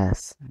hear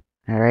us.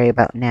 Right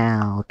about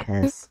now,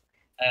 because.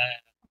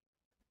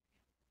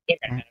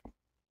 Yeah.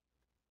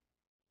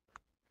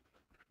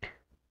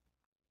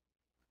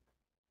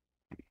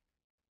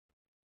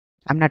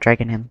 I'm not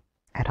dragging him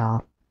at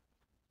all.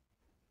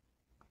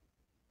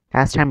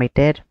 Last time I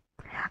did,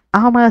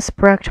 almost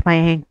broke my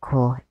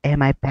ankle and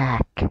my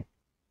back.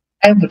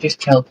 I would just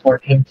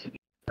teleport him to the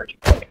party.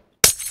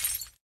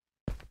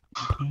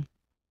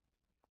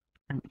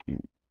 Okay.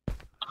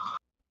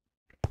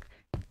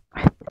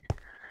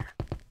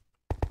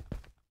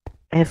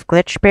 If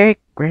Glitchberry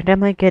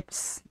randomly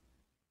gets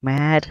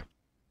mad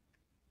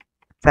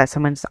that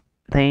someone's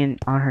laying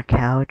on her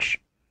couch,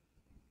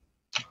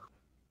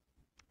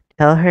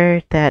 tell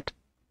her that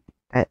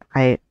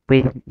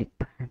we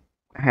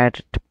had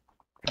to,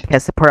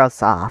 because the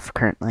portal's off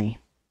currently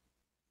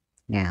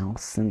now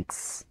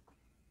since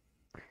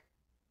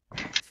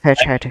I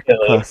tried to Actually,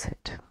 close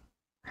it.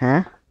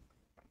 Huh?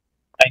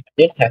 I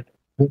did have.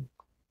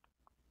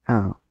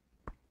 Oh,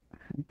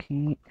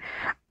 okay.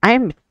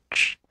 I'm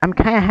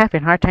kind of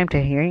having a hard time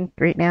to hearing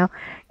right now.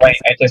 Wait,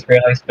 I just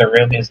realized the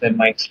room is in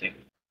my suit.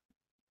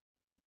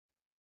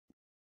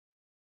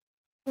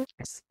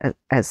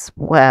 As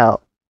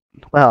well.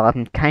 Well,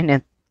 I'm kind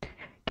of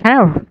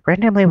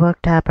randomly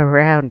woke up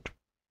around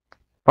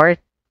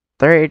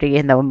 4:30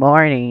 in the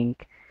morning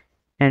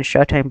in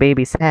Showtime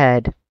Baby's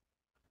head,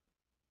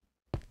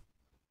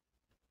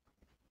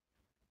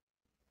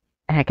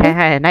 and I kind of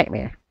had a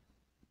nightmare,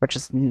 which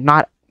is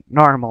not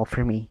normal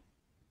for me.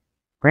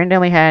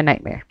 Randomly had a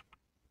nightmare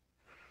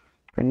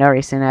for no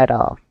reason at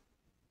all.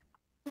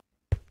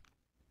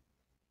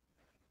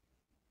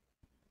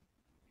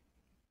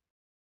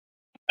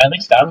 At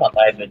least I'm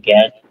alive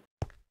again.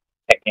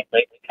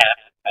 Technically, half.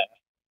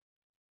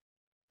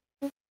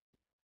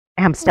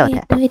 I'm still I dead.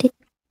 have no idea.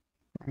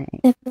 I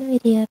have no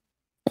idea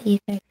what you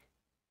guys.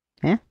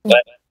 Huh?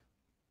 What?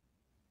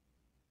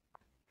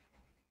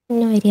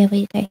 No idea what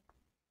you guys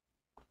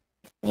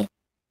mean.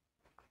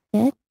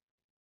 Dead?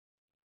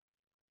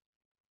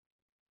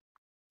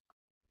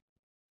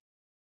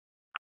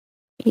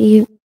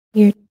 You're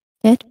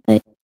dead,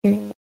 but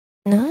you're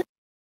not.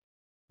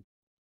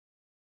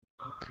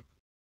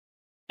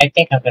 I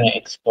think I'm gonna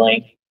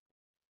explain.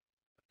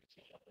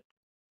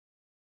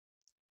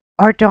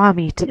 Or do you want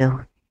me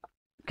to?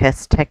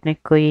 Because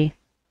technically,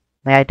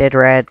 I did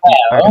read Well,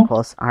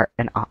 articles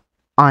and on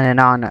and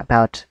on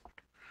about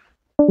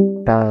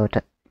about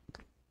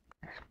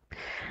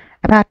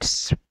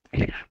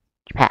your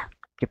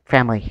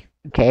family.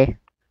 Okay.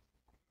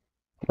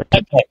 What?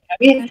 okay.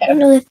 I don't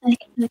know if I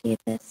can tell you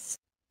this.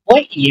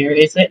 What year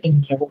is it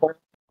in your world?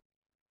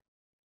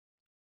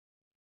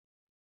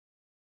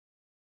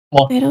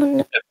 Well, I don't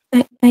know.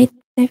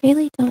 I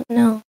really don't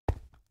know.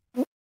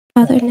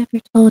 Father never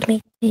told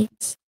me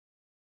dates,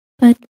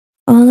 but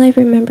all I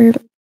remember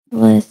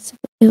was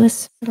it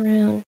was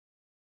around.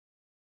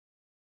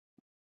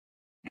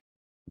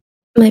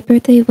 My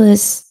birthday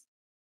was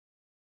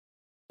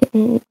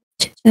in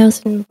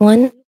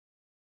 2001,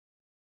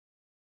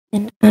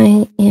 and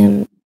I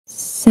am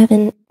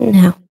 7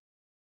 now.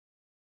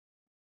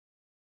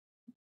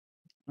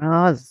 Well,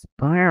 I was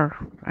born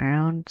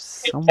around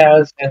some.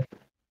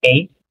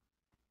 2008.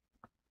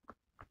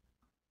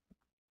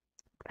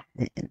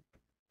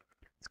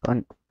 It's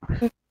going.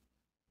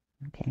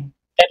 Okay.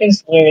 That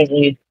is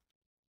literally.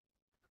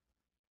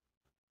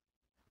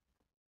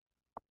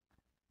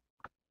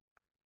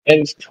 It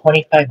was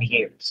 25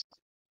 years.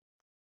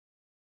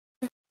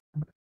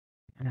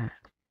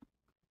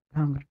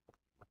 Um,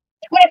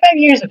 25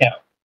 years ago.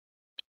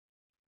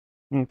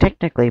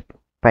 technically,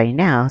 by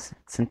now,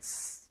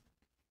 since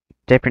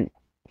different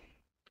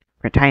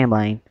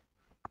timeline,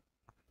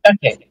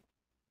 Okay.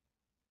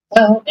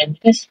 Well, in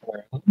this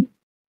room,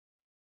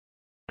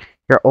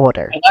 you're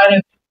older a lot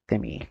of.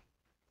 than me.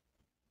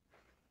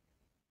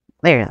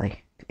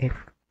 Literally. If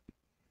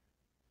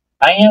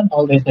I am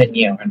older than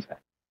you, aren't I?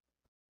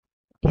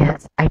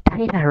 yes, I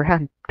died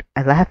around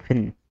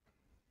 11.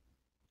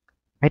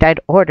 I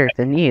died older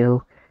than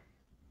you,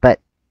 but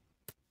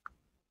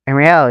in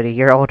reality,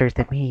 you're older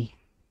than me.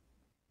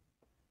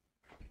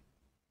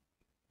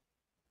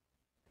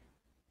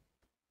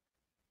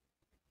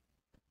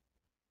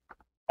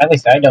 At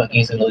least I don't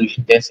use an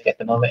illusion disc at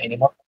the moment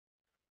anymore.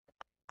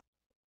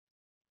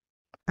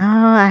 Oh,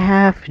 I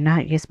have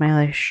not used my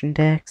illusion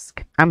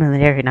disc. I'm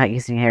literally not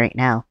using it right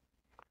now.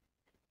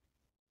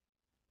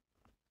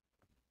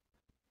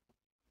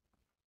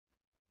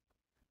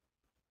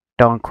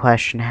 Don't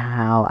question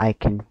how I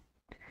can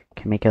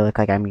make it look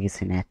like I'm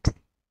using it.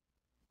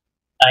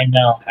 I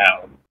know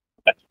how.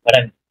 That's what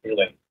I'm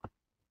doing.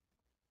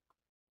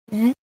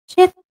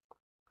 Magic?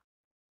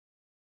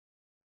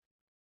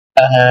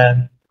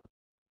 Um.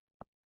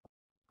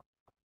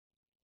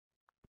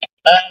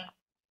 Uh,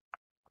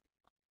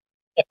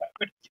 if I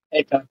were to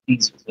take off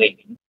these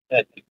wings,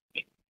 that would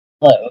be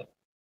low.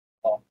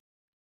 Well,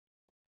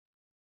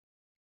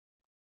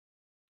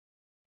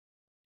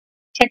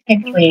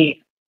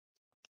 technically,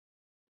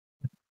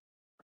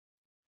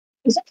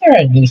 isn't there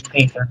a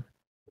newspaper?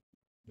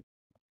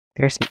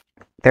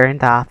 They're in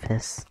the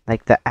office,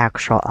 like the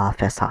actual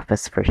office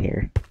for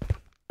here.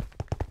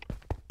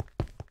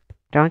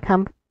 Don't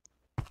come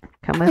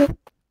with.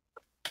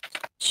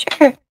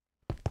 Sure.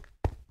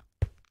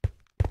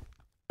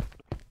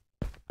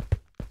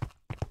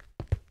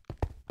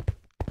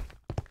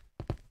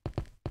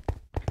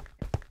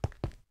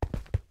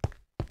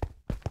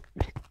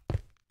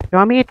 You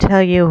want me to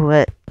tell you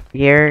what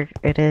year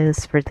it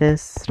is for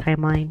this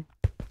timeline?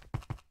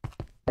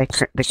 Like,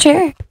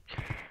 Sure.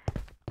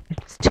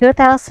 It's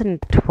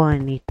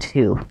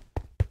 2022.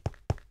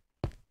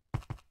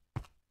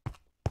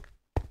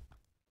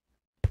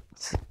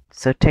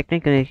 So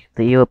technically,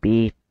 you'll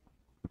be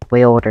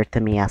way older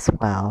than me as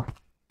well.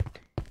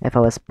 If I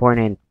was born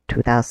in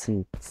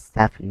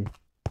 2007.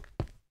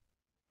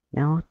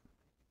 No?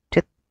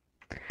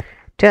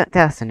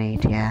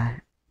 2008, yeah.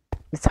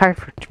 It's hard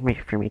for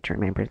me to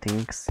remember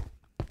things.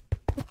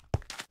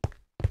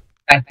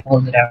 I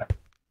pulled it out.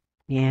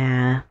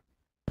 Yeah.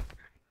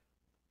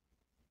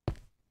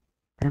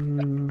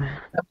 Look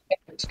at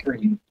the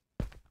screen.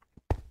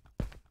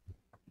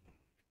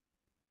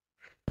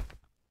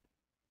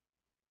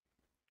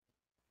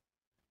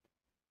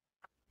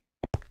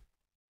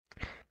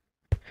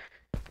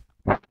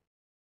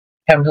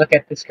 Have a look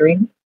at the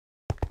screen.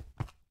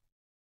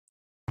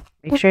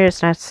 Make sure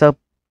it's not so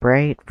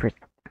bright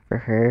for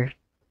her.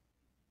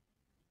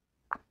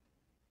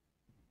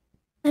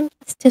 I'm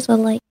used to the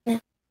light now.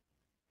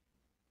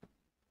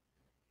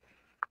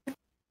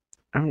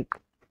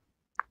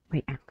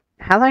 Wait,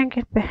 how long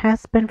it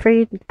has been for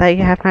you that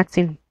you have not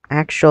seen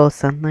actual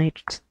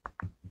sunlight?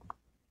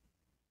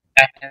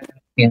 I have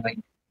a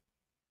feeling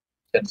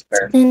since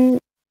birth. It's been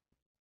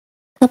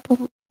a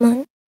couple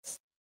months.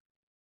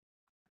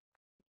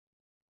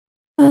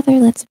 Father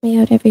lets me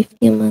out every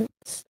few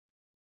months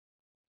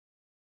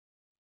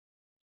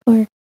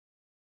for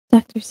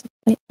doctor's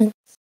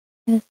appointments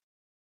and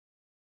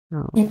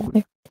Oh.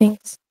 other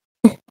things.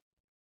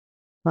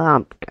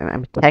 Well,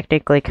 I'm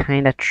technically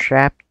kind of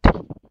trapped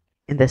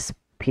in this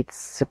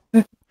pizzeria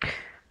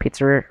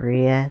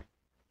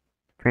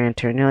for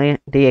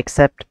eternity,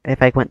 except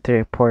if I went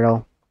through a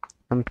portal,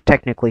 I'm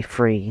technically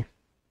free.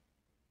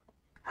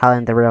 Out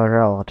in the real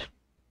world.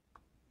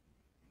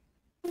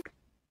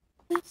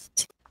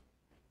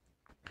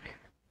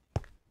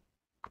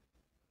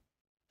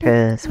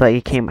 Because what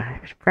you came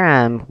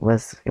from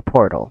was a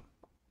portal.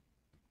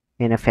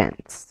 In a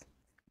fence.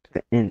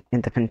 In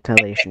the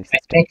ventilation I system.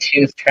 think she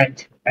was trying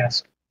to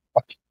ask.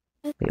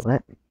 Wait,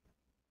 what?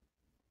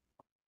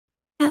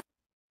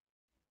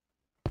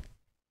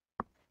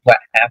 What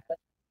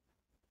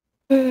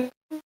happened?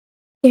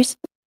 There's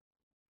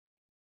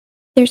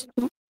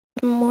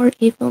a more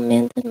evil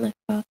man than my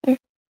father.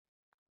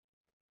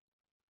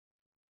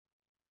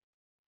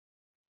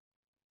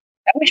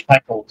 I wish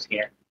Michael was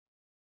here.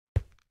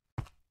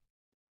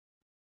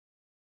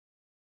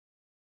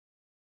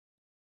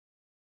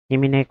 You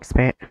mean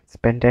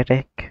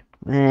expendic?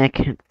 I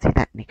can't see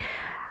that.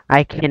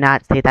 I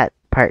cannot see that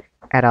part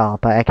at all,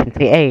 but I can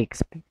see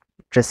eggs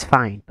just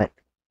fine, but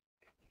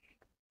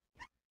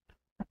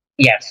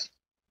Yes.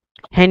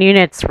 hand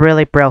unit's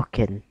really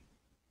broken.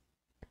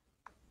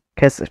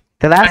 Because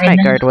the last I night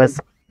know, guard was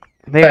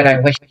But I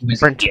very wish he was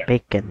burnt here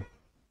bacon.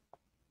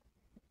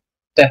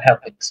 to help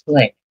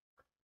explain.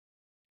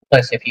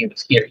 Plus, if he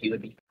was here, he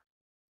would be.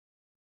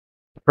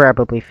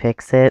 Probably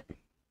fix it.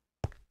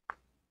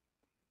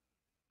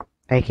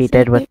 Like he Is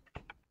did there- with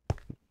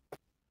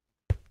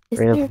Is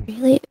real- there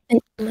really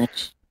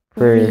much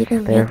more for evil the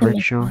man than my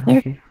original.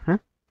 father? Huh?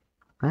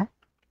 What?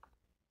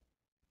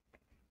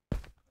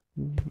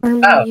 Or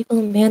more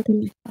evil man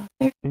than my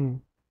father?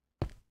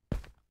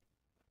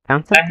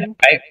 Found something?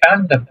 I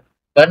found the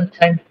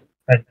one-time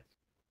friend.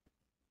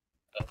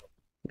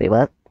 Wait,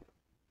 what?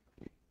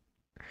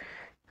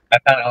 I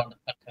found all the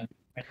one-time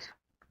friends.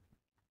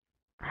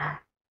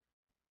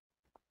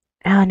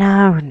 Oh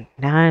no!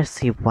 Now I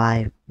see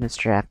why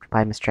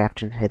Mr.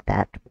 Afton hid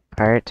that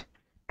part.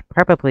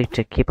 Probably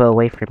to keep it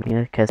away from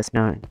you, because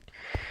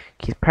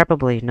he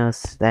probably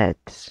knows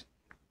that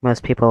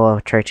most people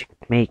will try to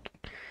make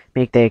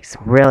the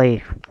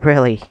really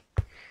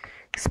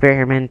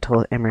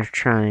experimental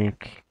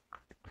animatronic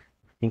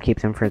and keep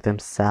them for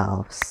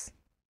themselves.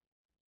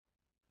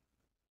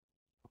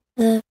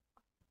 The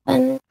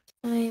fun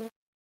time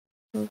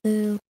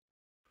blue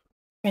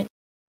print.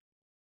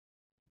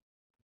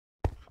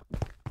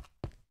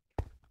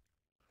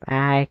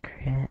 Bye,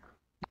 Chris.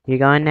 You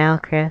going now,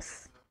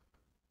 Chris?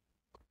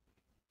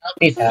 I'll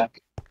be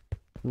back.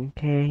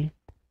 Okay.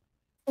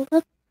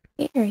 Look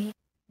scary.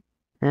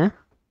 Huh?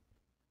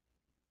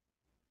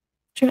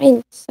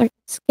 Giants are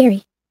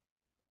scary.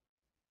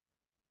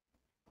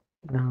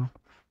 No.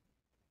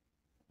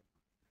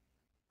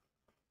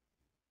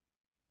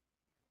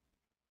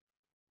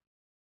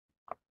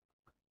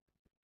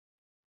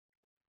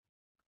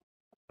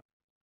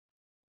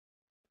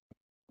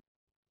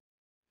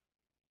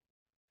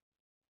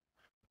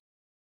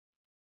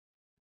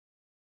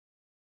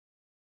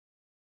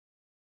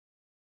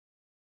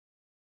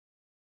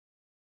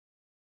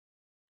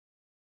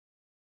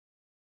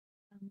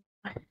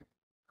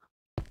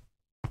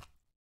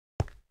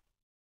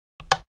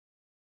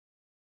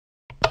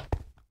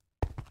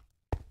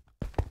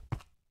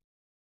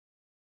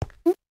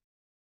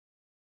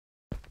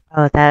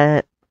 Oh,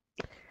 that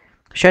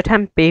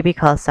Showtime baby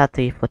calls out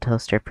the evil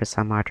toaster for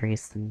some odd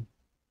reason.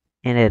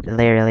 And it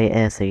literally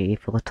is a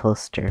evil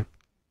toaster.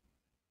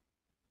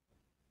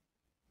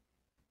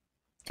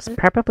 It's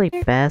probably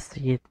best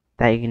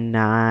that you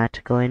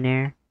not go in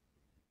there.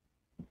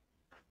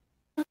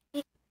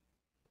 Okay.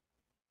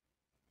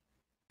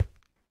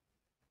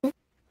 The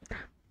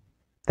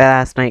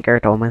last night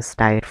guard almost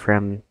died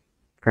from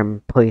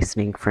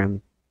poisoning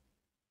from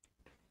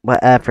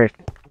whatever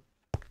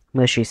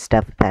mushy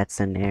stuff that's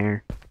in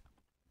there.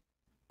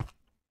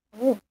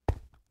 Oh.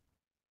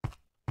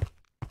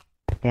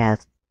 Yeah,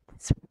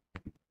 it's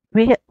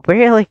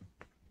really.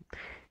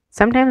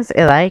 Sometimes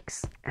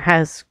it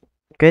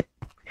good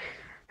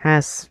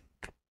has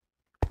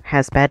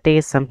has bad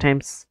days.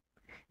 Sometimes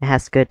it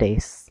has good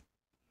days.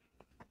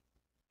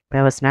 But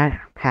I was not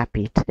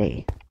happy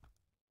today.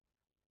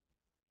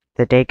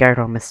 The day guard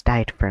almost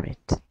died from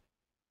it.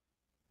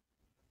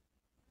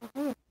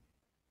 Uh-huh.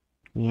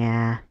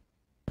 Yeah,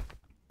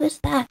 Who's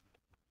that?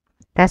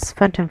 that's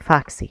Phantom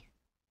Foxy.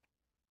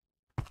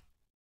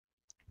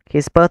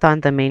 He's both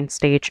on the main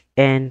stage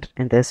and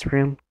in this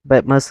room,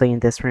 but mostly in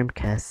this room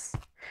because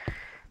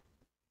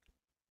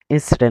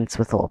incidents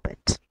with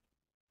Orbit.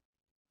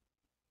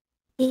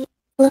 He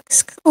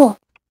looks cool.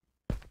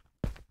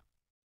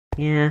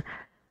 Yeah,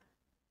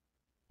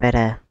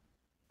 but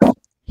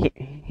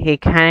he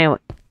kind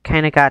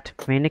of got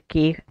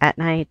finicky at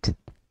night.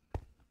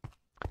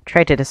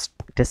 Tried to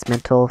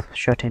dismantle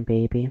Showtime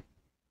Baby, and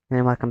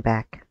then welcome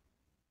back.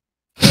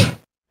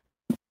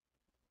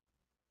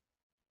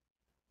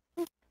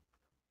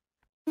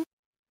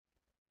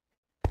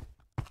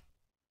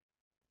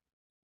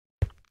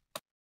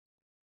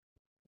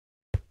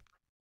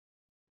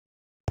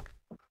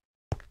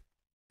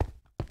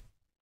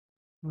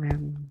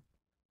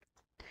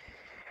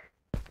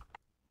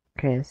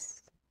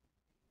 Chris.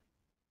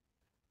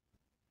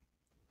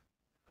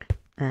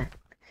 Uh,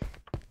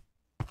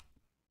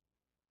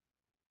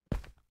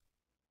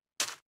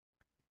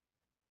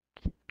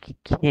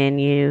 can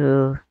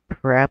you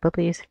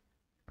probably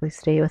please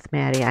stay with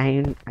Maddie?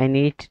 I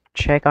need to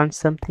check on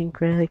something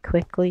really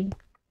quickly.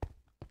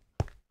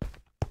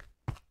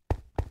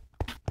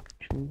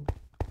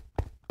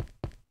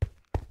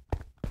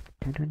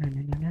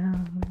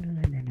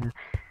 No.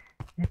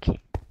 Okay.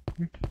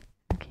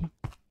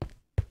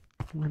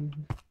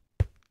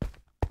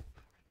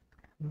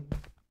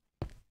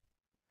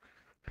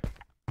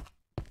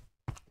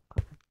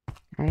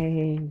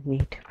 I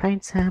need to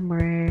find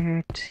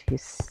somewhere to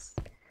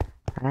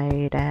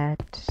hide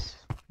at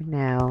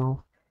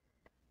now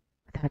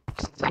without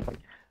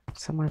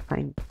someone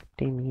finding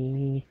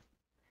me.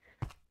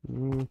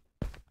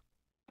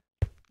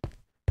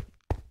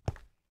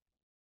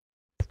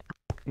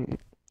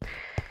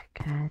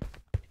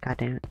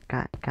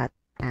 Got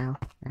now.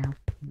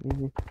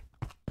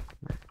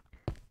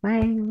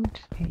 Mind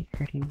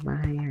hurting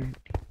my.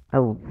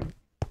 Oh,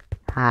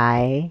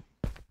 hi.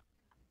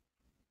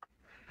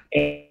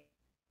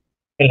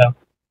 Hello.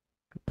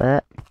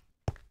 But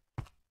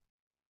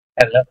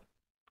Hello.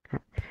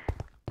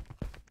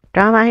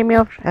 don't mind me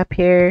up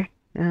here.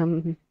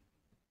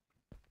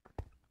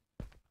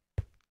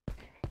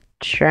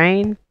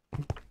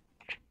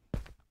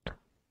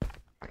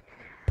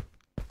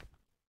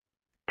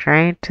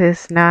 Trying to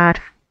not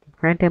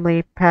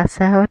randomly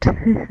pass out.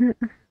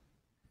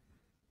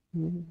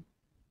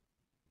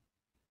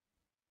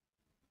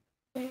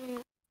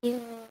 You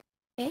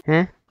okay?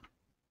 Huh?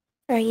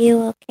 Are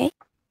you okay?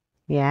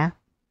 Yeah.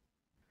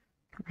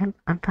 I'm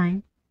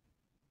fine.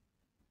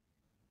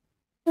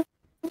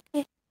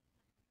 Okay.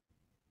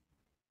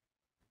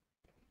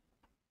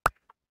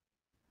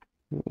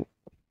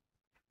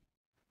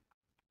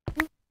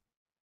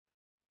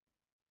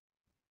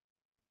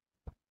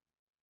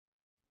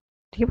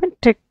 Do you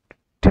want to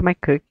my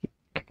cookie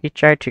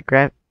jar to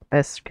grab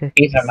us cookies?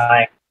 These are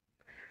mine.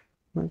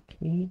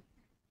 Okay.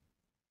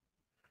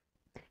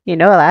 You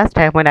know, last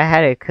time when I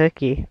had a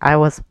cookie, I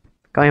was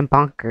going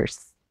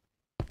bonkers.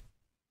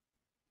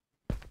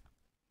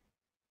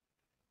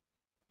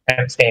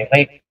 I'm staying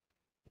late.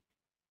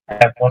 I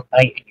have one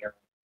night in your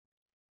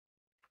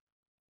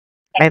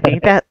I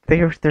think that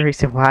there's the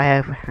reason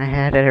why I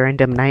had a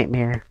random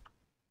nightmare.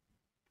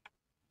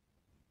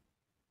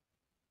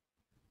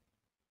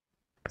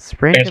 It's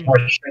There's random. more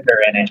sugar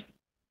in it.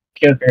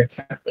 Sugar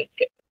chocolate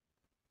chip.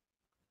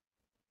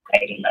 I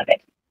love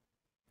it.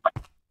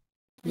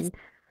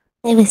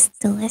 It was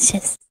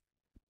delicious.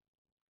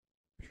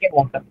 You're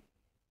welcome.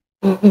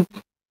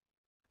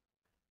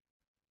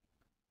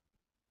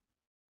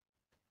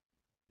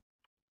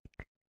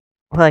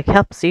 Well, it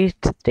helps you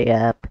to stay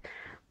up,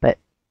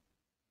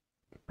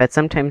 but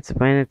sometimes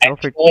when it's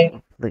Actually,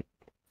 over, like,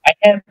 I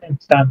have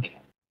insomnia.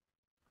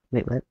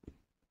 wait, what?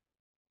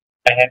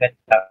 I have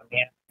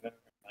insomnia. Remember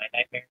my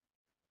nightmare?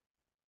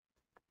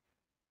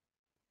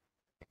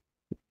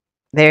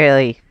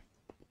 Really,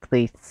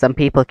 some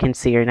people can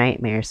see your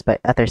nightmares, but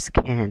others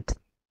can't.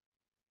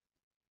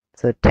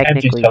 So I'm just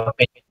technically,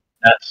 hoping it's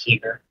not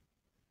here.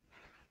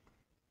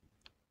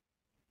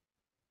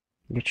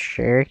 you're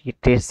sure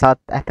you saw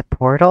at the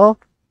portal?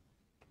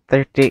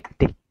 They're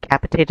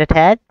decapitated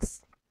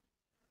heads.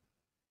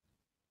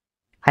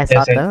 I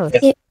saw those.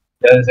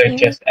 Those are Here-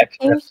 just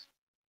extras.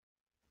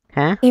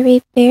 Huh?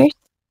 Scary bears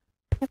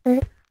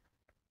ever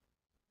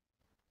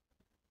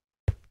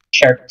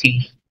Sharp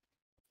teeth.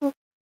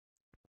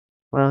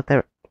 Well,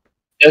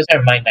 Those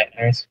are my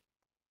nightmares.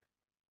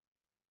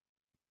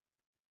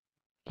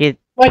 you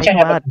Which I take a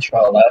have while. a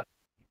control of.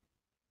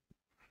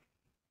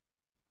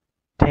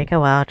 Take a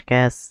while to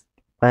guess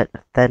what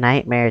the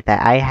nightmare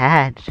that I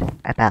had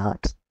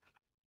about.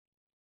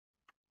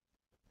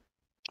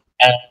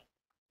 Uh,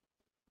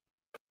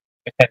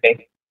 because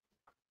they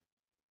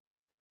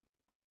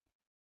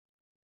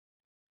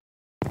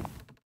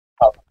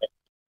call it.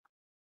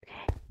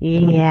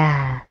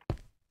 Yeah.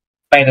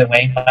 By the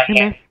way, my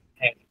Remember, hand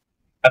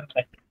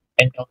sometimes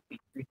and don't be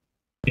free.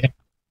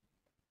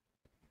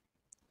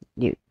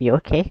 you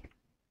okay?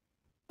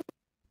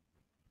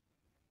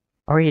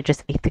 Or you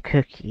just ate the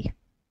cookie?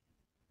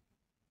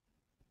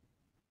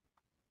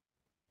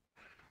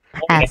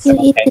 As You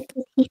ate the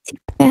cookie too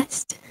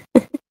fast.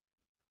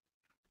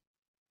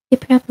 You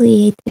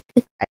probably ate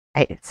the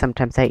cookie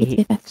sometimes I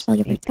too fast while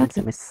you were eat things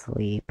in talking. my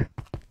sleep.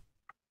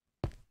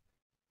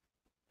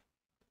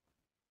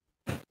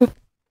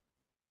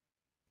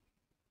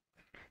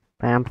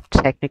 But I'm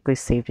technically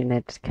saving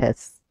it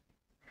because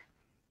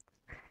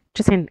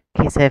just in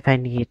case if I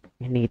need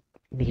the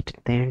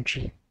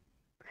energy.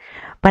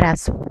 But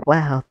as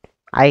well,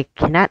 I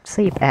cannot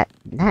sleep at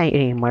night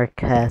anymore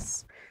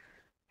because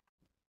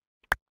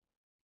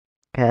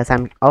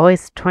I'm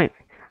always 20.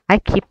 I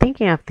keep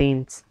thinking of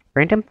things,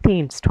 random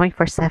things,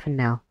 24/7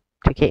 now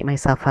to get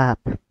myself up,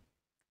 and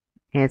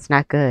it's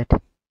not good.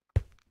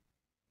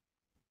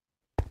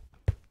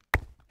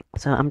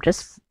 So I'm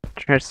just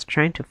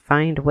trying to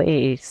find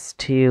ways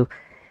to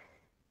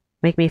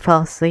make me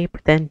fall asleep,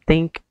 then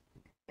think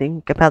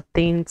about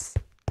things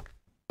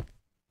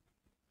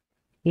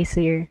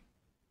easier.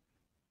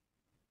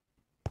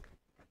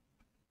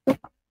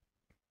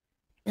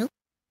 No?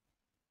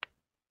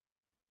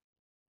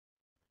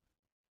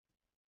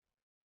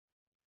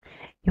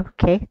 You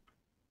okay?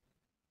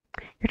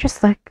 You're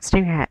just like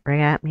staring right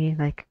at me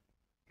like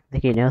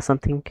you know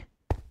something.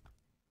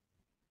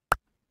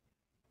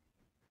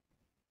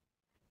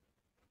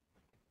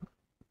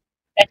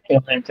 That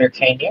will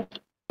entertain you.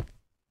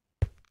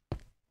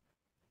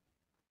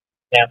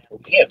 Now for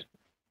you.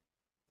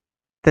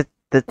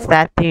 The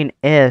sad thing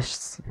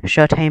is,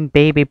 Showtime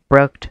Baby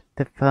broke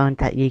the phone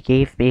that you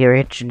gave me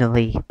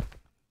originally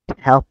to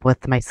help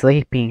with my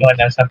sleeping. You want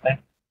to know something?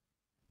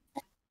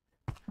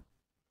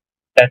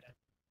 That's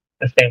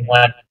the same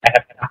one I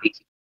have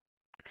copies.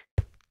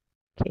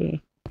 Okay,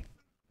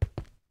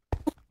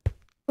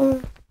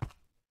 Mm,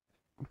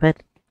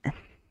 but what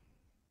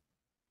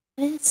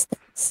is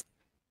this?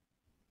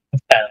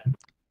 Um,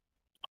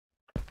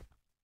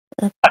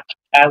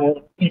 I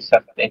will do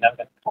something. I'm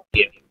going to help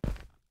you.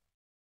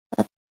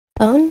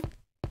 Phone?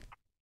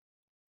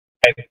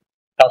 I'm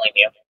telling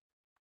you.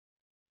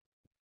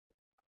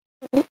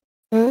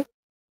 Mm-hmm.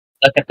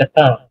 Look at the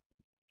phone.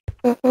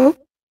 Mm-hmm.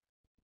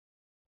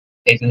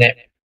 Isn't it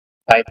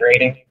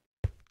vibrating?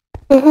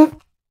 Mm-hmm.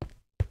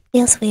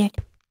 Feels weird.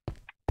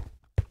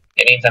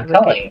 It means I'm look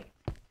at telling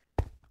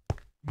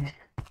you.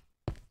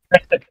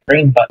 Press the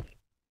green button.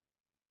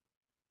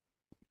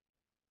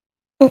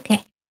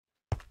 Okay.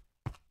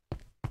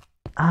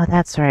 oh,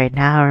 that's right.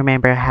 Now I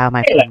remember how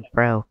my Hey, phone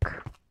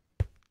broke.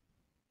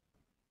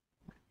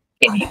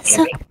 Can Oh, you that's hear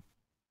so... me?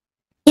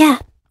 Yeah,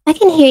 I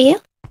can hear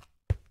you.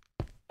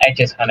 I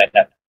just hung it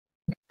up.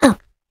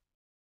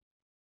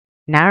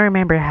 Now I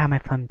remember how my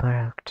phone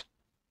broke.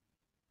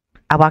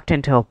 I walked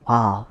into a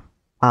wall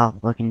while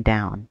looking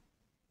down,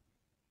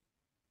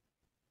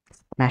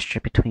 smashed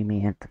it between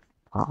me and the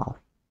wall.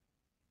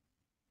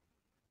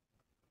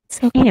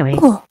 So Anyways,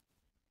 cool.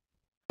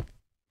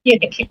 You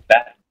can keep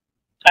that.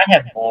 I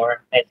have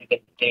more, as you can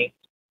see.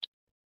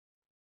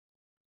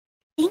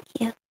 Thank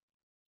you.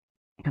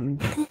 um,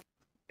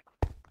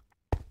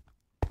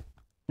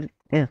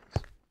 yes.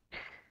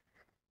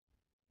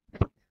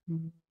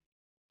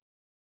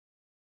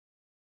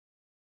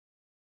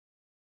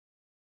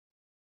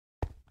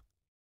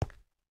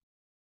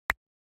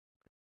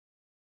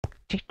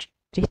 Did,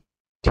 did,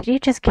 did you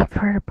just give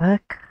her a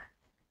book?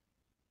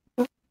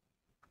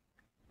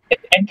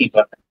 It's empty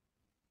book.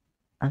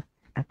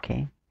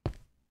 Okay.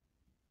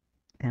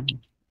 Um,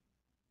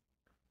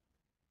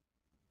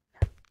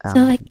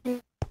 So I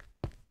can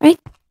write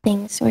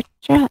things or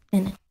draw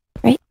in it,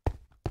 right?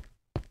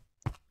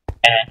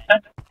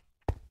 And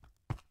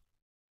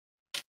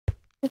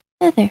The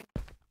feather.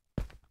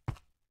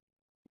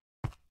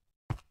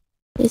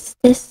 Is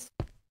this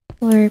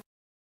for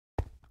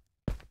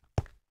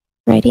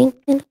writing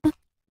in the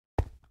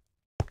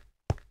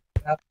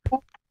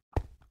book?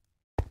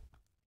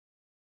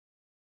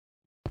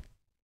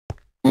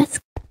 That's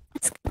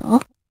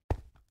cool.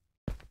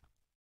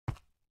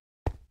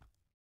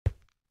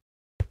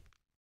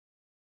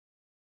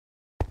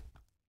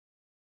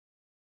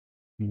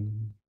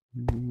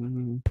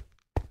 mm,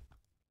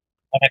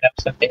 I have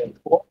something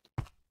cool.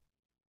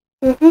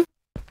 Mm-hmm.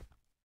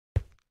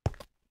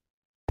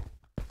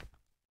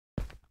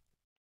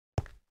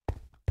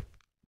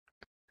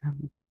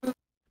 um,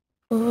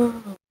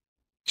 Ooh,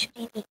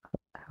 shiny.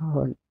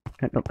 oh,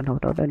 no, no, no,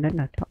 no, no, no,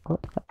 no, no,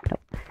 no.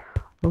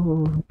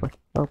 Oh boy,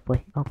 oh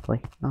boy, oh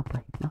boy, oh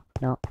boy. No,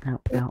 no, no,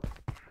 no.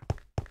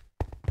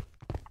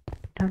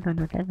 No, no,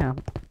 no, no, no.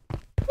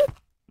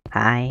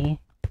 Hi.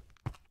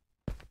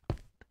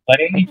 What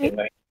are you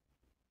doing?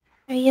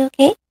 Are you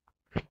okay?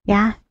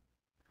 Yeah,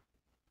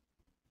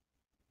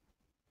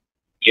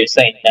 You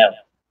say no.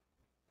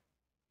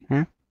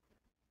 Huh?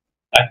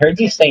 I heard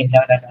you say no,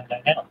 no, no,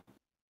 no, no.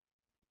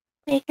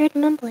 I heard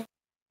mumbling.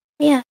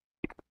 Yeah.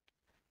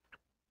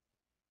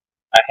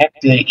 I have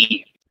to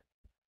eat.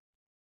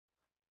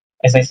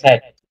 As I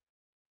said,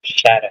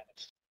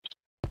 shadows.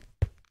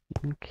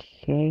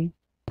 okay.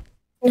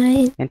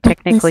 I And like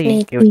technically,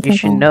 listening you, to you the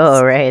should know walls.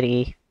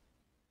 already.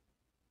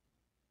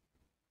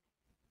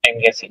 I'm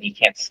guessing you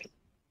can't see.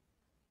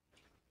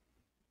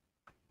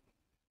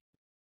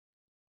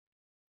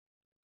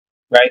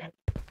 Right?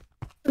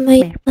 My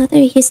Yeah. mother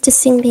used to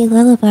sing me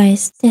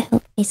lullabies to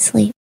help me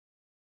sleep.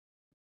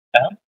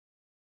 Well,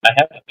 I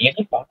have a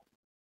music box.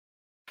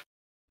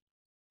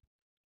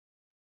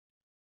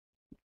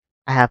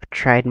 I have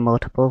tried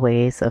multiple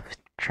ways of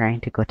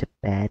trying to go to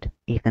bed.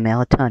 Even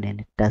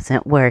melatonin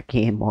doesn't work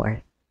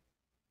anymore.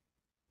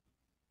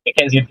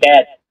 Because you're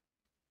dead.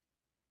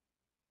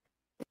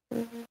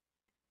 Mhm.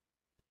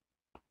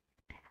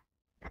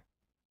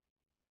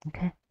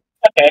 Okay.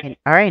 Okay. And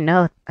I already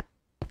know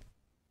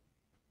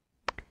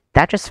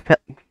that just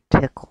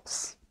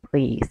tickles.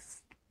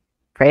 Please.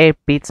 Frey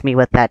beats me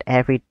with that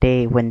every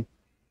day before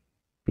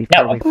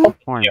No, we I'm poking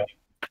perform. you.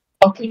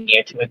 Poking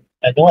you to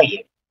annoy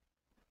you.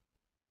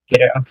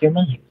 Get it off your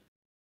mind.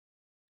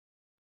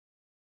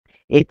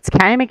 It's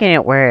kind of making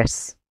it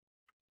worse.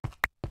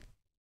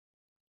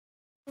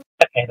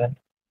 Okay then.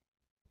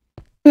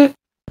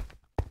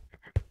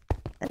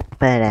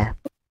 But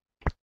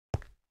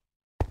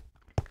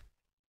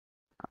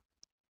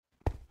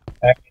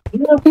Are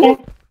you okay?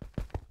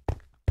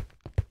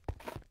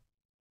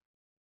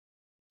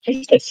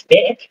 Just a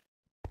stick?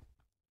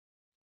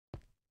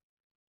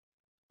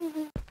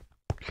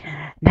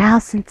 now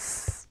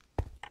since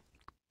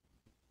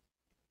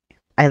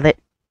I lit,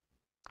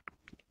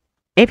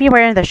 if you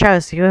were in the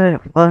shows, you would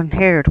have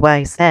heard what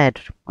I said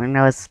when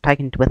I was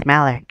talking with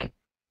Malik.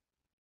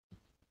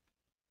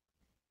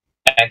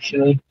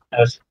 Actually, I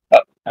was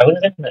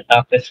in the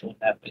office when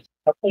that was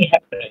probably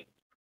happening.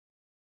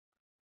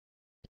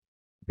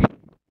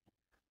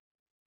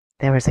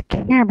 There was a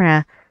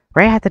camera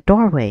right at the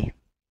doorway.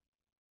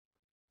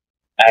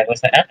 I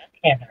wasn't at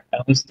the camera. I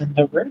was in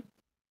the room.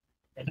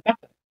 In the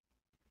bathroom.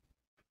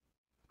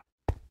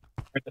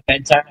 Where the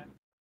beds are.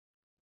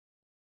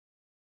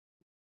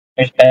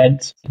 There's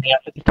beds in the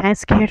office. You kind of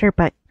scared her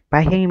by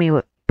hitting me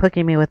with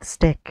poking me with a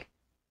stick.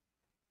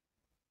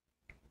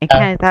 And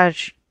kind of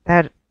thought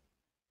that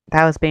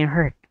was being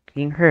hurt.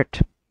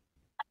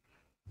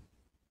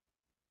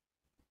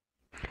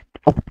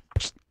 Oh,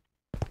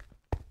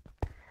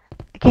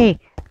 okay.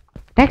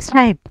 Next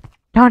time,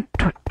 don't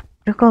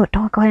go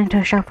into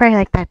a show fray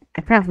like that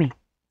in front of me.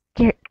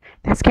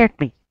 That scared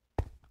me.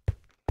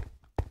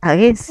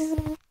 Alice,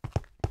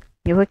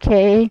 you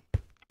okay?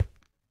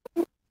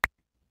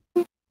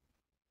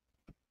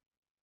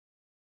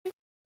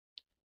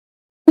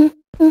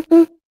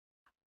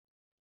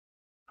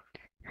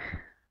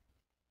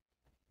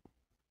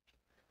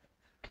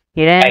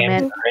 You I didn't am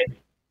admit sorry.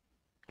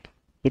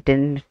 you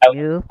didn't I was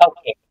you?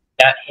 poking,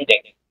 not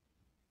hitting.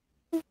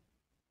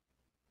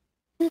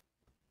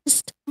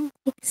 Just like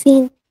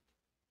seeing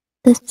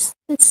this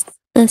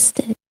the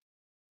stick.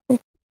 So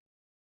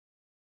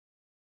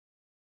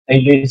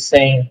you're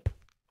saying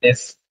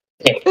this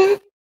stick.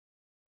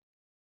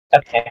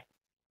 Okay.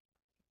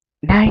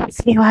 Now you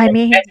see what I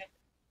mean?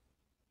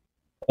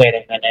 Wait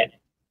a minute.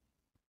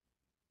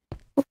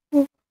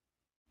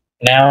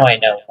 Now I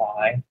know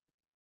why.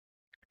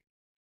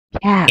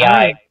 Yeah,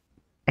 Yeah,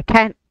 I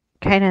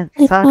kind of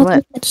My thought father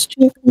what gets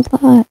drunk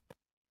a lot.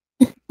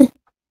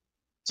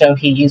 so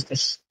he used a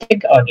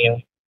stick on you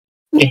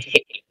to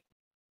hit you.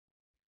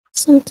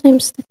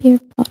 Sometimes the beer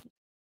bottle.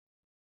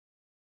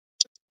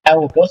 I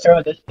will go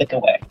throw this stick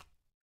away.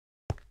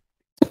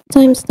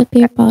 Sometimes the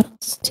beer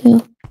bottles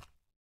too.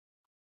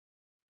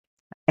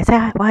 is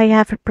that why you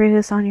have a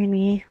bruise on your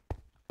knee?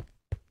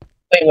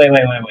 Wait.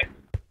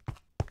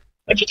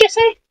 What'd you just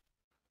say?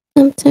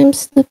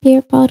 Sometimes the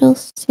beer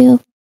bottles too.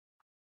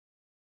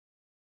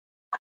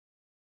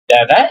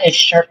 Now that is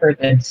sharper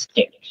than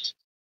sticks.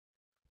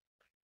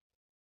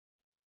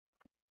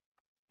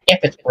 If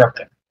it's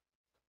broken.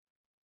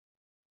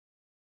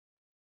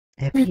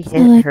 If he That's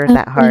how I hit her got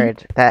that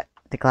hard that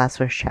the glass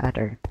was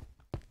shattered.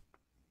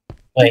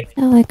 Like, That's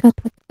how I got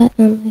the cut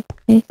on my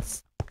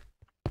face.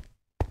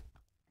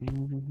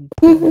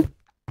 Mhm.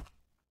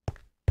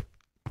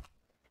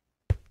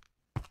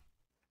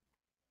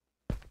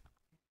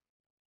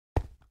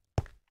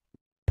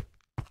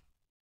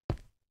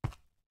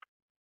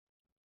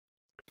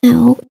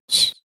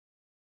 Ouch.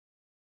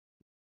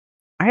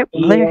 Alright,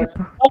 you're literally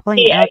pulling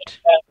lucky out.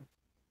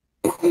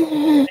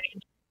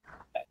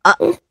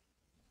 Uh,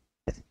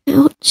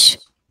 Ouch.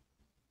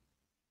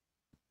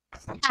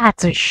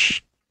 that's a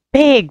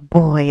big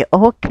boy.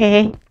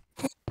 Okay.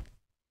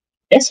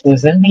 This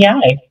was in the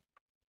eye.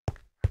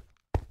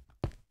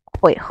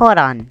 Wait, hold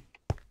on.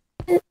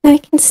 I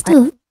can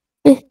still.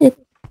 It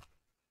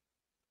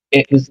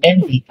was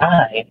in the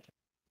eye.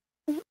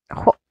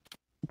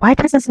 Why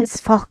doesn't this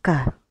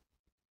Falca?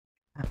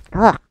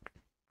 Ugh.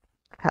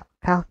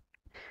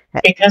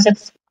 Because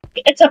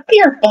it's a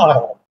beer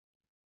bottle.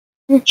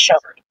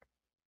 Shard.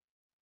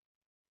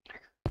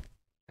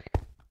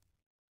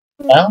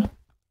 Well,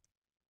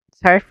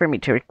 Sorry for me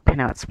to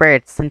pronounce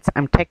words since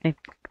I technically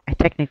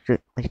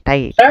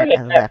died sorry at if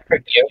that 11.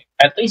 hurt you.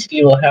 At least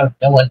you will have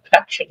no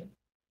infection.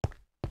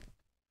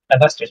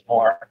 Unless there's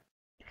more.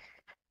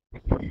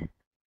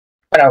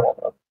 But I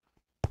won't.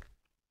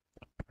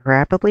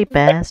 Probably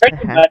best to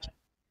Pretty much.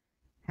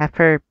 have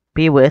her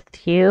be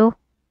with you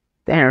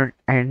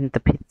in the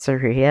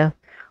pizzeria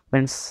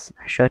when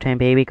Showtime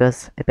Baby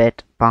goes a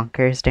bit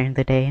bonkers during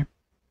the day.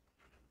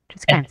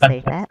 Just can't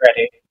say that.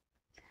 Ready.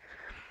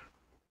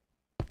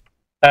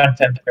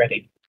 Content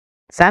ready.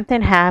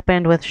 Something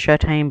happened with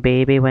Showtime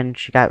Baby when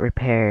she got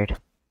repaired.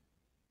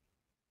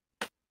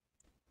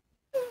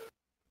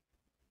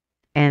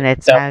 And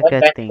it's not a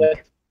good thing.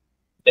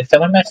 Did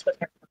someone mess with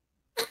her?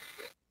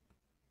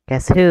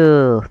 Guess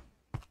who?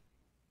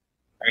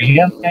 Are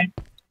you okay?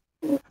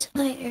 I'm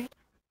tired.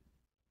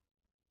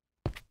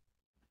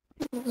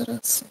 I'm a little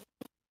sleepy.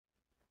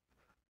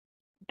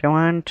 Do you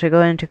want to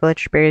go into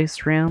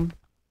Glitchberry's room?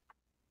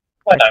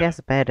 Why She not? has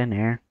a bed in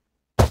there.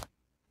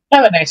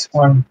 Have a nice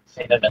warm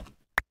cinnamon.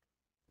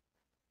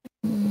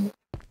 Mm.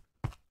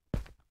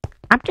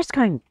 I'm just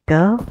going to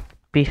go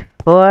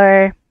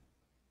before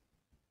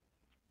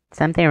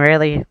something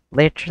really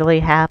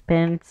literally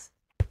happens.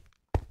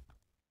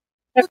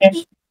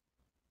 Okay.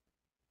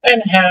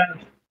 And have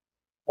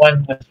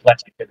one with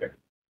less sugar.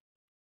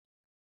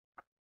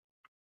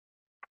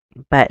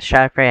 But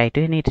Sharpray, I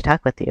do need to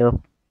talk with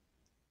you.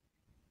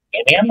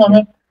 Give me a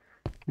moment.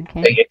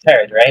 Okay. So you're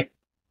tired, right?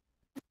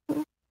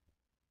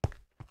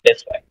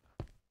 This way.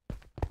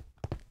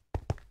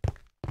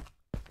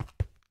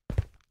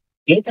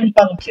 You can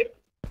follow too.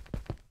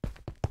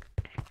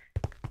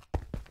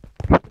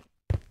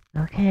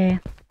 Okay.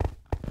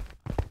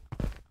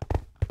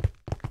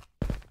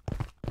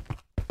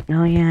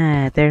 Oh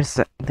yeah, there's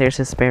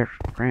a spare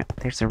room.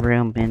 There's a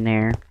room in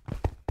there,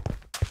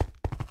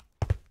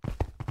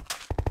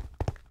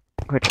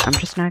 which I'm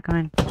just not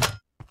going.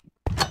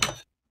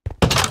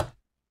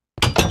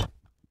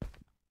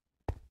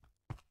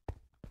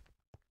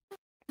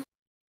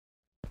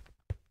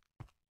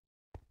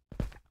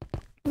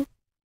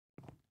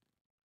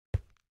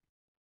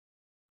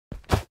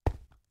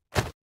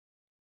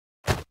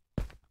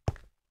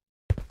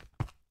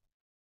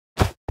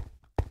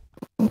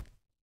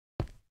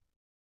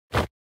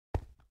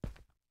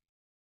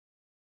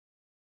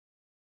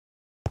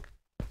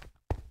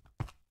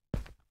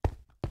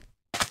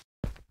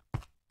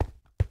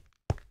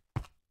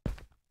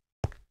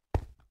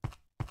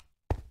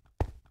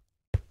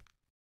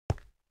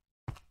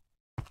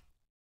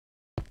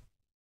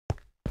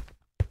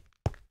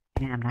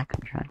 Yeah, I'm not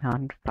gonna try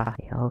on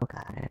fire. Oh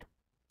god.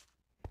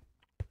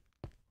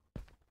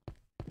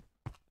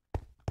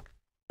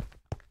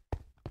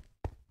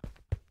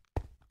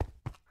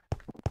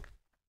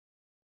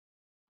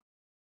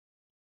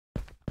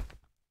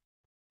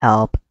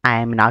 Help!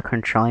 I'm not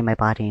controlling my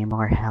body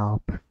anymore.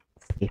 Help!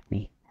 Save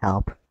me!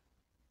 Help!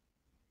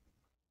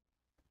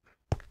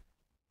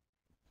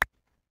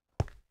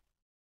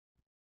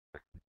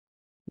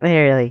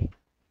 Literally.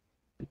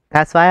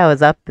 That's why I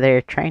was up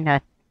there trying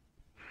to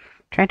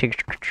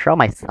control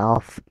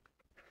myself.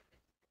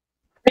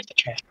 Where's the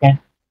trash can?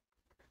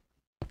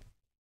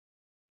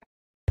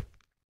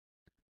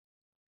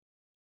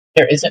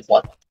 There isn't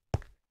one.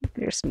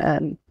 There's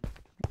none.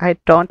 I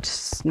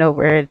don't know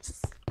where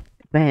it's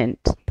went.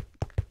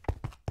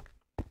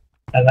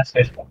 Unless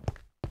there's one.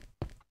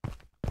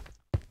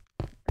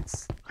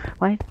 It's,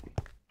 what?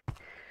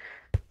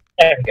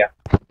 There we go.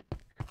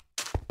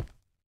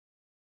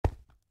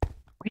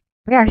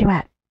 Where are you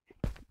at?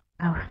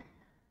 Oh.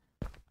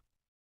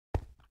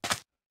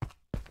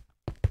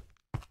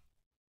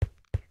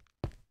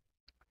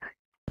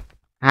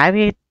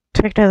 I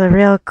took to the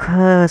real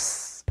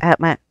close at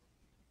my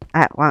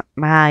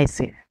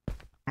eyes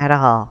at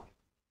all.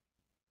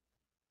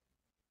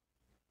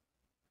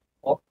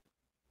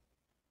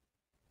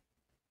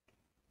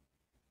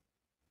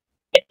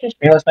 I just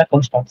realized my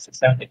voice boxes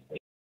sounded weird.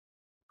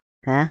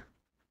 Huh?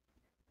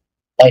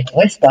 My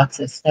voice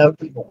boxes sound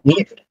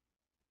weird.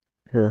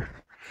 Oof.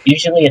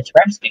 Usually it's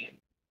raspy.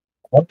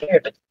 I wonder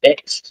if it's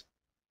fixed.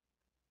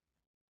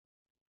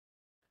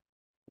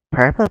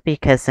 Probably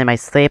because in my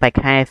sleep I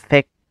kind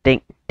of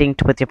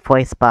dinked with your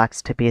voice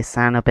box to be a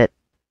sound a bit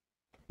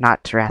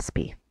not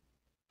raspy.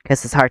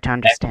 Because it's hard to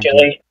understand.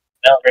 Actually,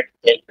 Melrick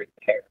did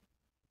repair.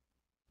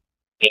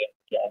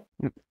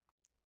 Yeah.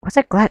 Was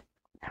it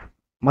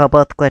Well,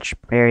 both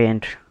Glitchberry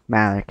and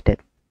Malik did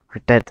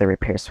the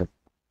repairs with.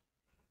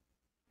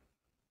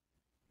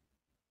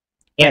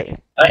 Yeah, Wait,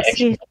 I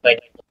actually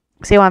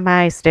see why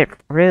my eyes did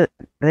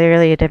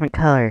really a different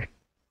color.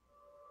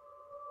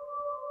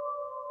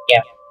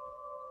 Yeah.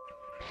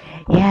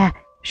 Yeah,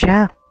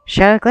 show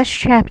glitch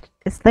trap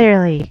is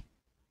literally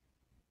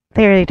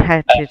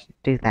how to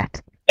do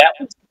that. That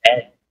was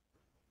dead.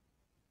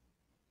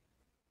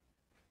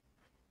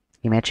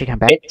 You managed to come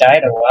back? It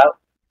died a while.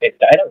 It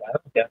died a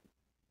while ago.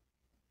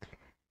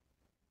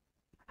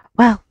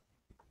 Well,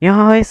 you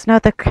always know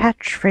the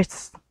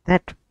catchphrase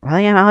that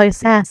William always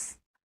says.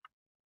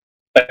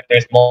 But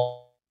there's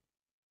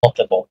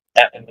multiple.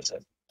 That one was a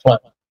clone.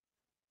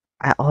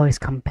 I always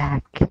come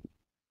back.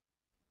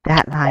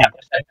 That line.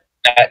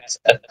 That's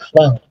a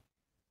clone.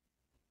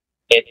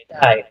 It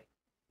died.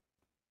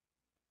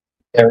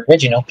 The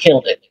original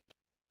killed it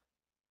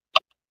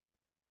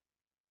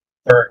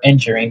for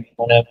injuring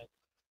one of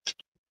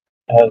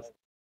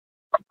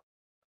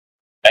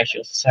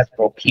actually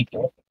several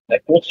people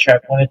that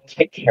Glitchtrap wanted to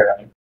take care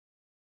of.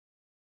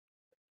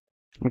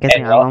 I'm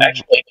guessing And well,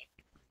 actually,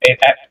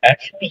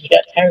 he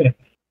got tired of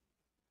me.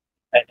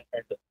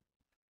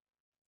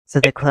 So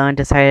the clone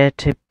decided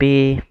to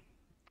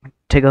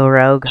go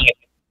rogue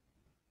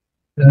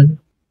Mhm.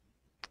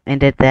 and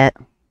did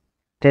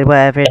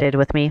whatever it did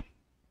with me.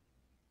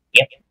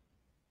 Yep.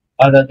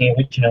 Although the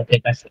original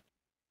did mess with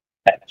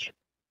patch.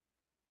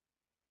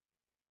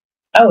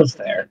 I was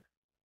there.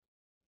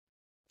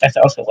 That's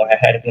also why I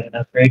had to get an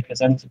upgrade,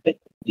 because I was a bit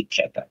weak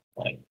at that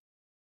point.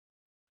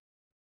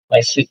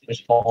 My suit was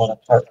falling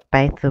apart.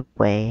 By the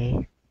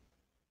way,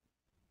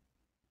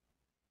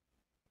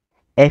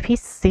 if you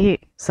see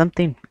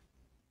something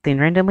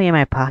randomly in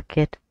my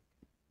pocket,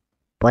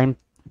 blame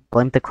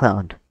the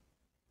clone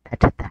that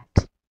did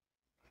that.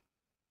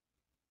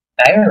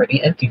 I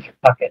already emptied your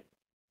pocket.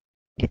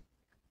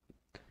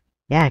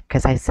 Yeah,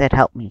 because I said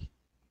help me.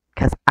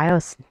 Because I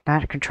was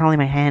not controlling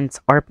my hands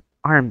or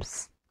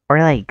arms or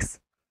legs.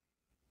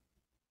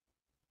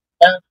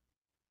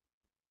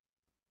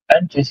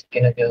 I'm just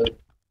gonna go.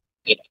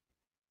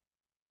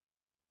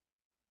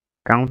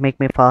 Gonna make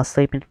me fall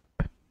asleep and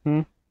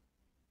No,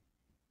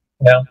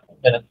 I'm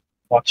gonna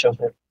watch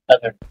over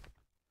other.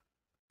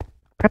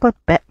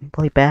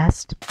 probably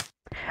best.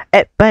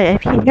 But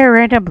if you hear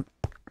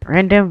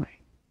random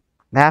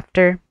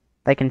laughter,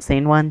 like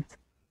insane ones,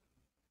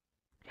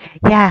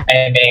 yeah,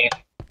 I mean,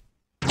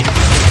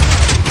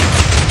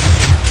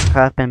 could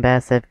have been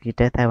best if you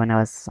did that when I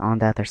was on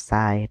the other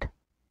side.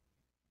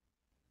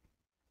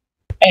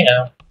 I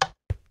know.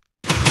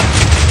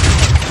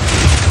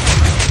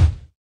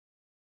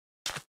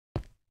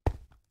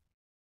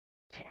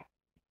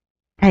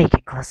 Yeah, you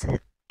can close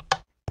it.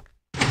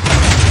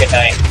 Good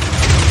night.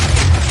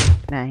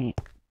 Night,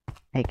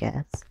 I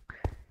guess.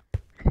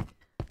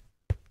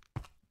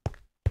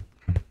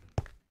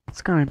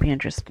 It's gonna be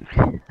interesting.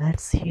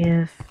 Let's see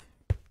if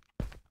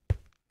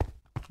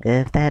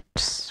that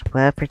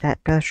whatever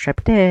that ghost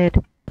trap did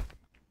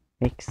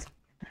makes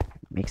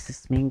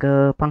this mean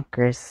go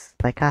bonkers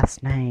like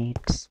last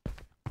night.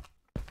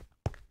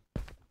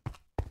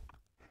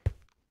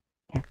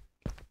 Yeah,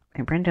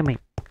 I randomly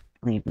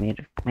made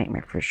a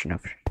nightmare version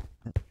of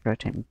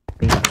Showtime.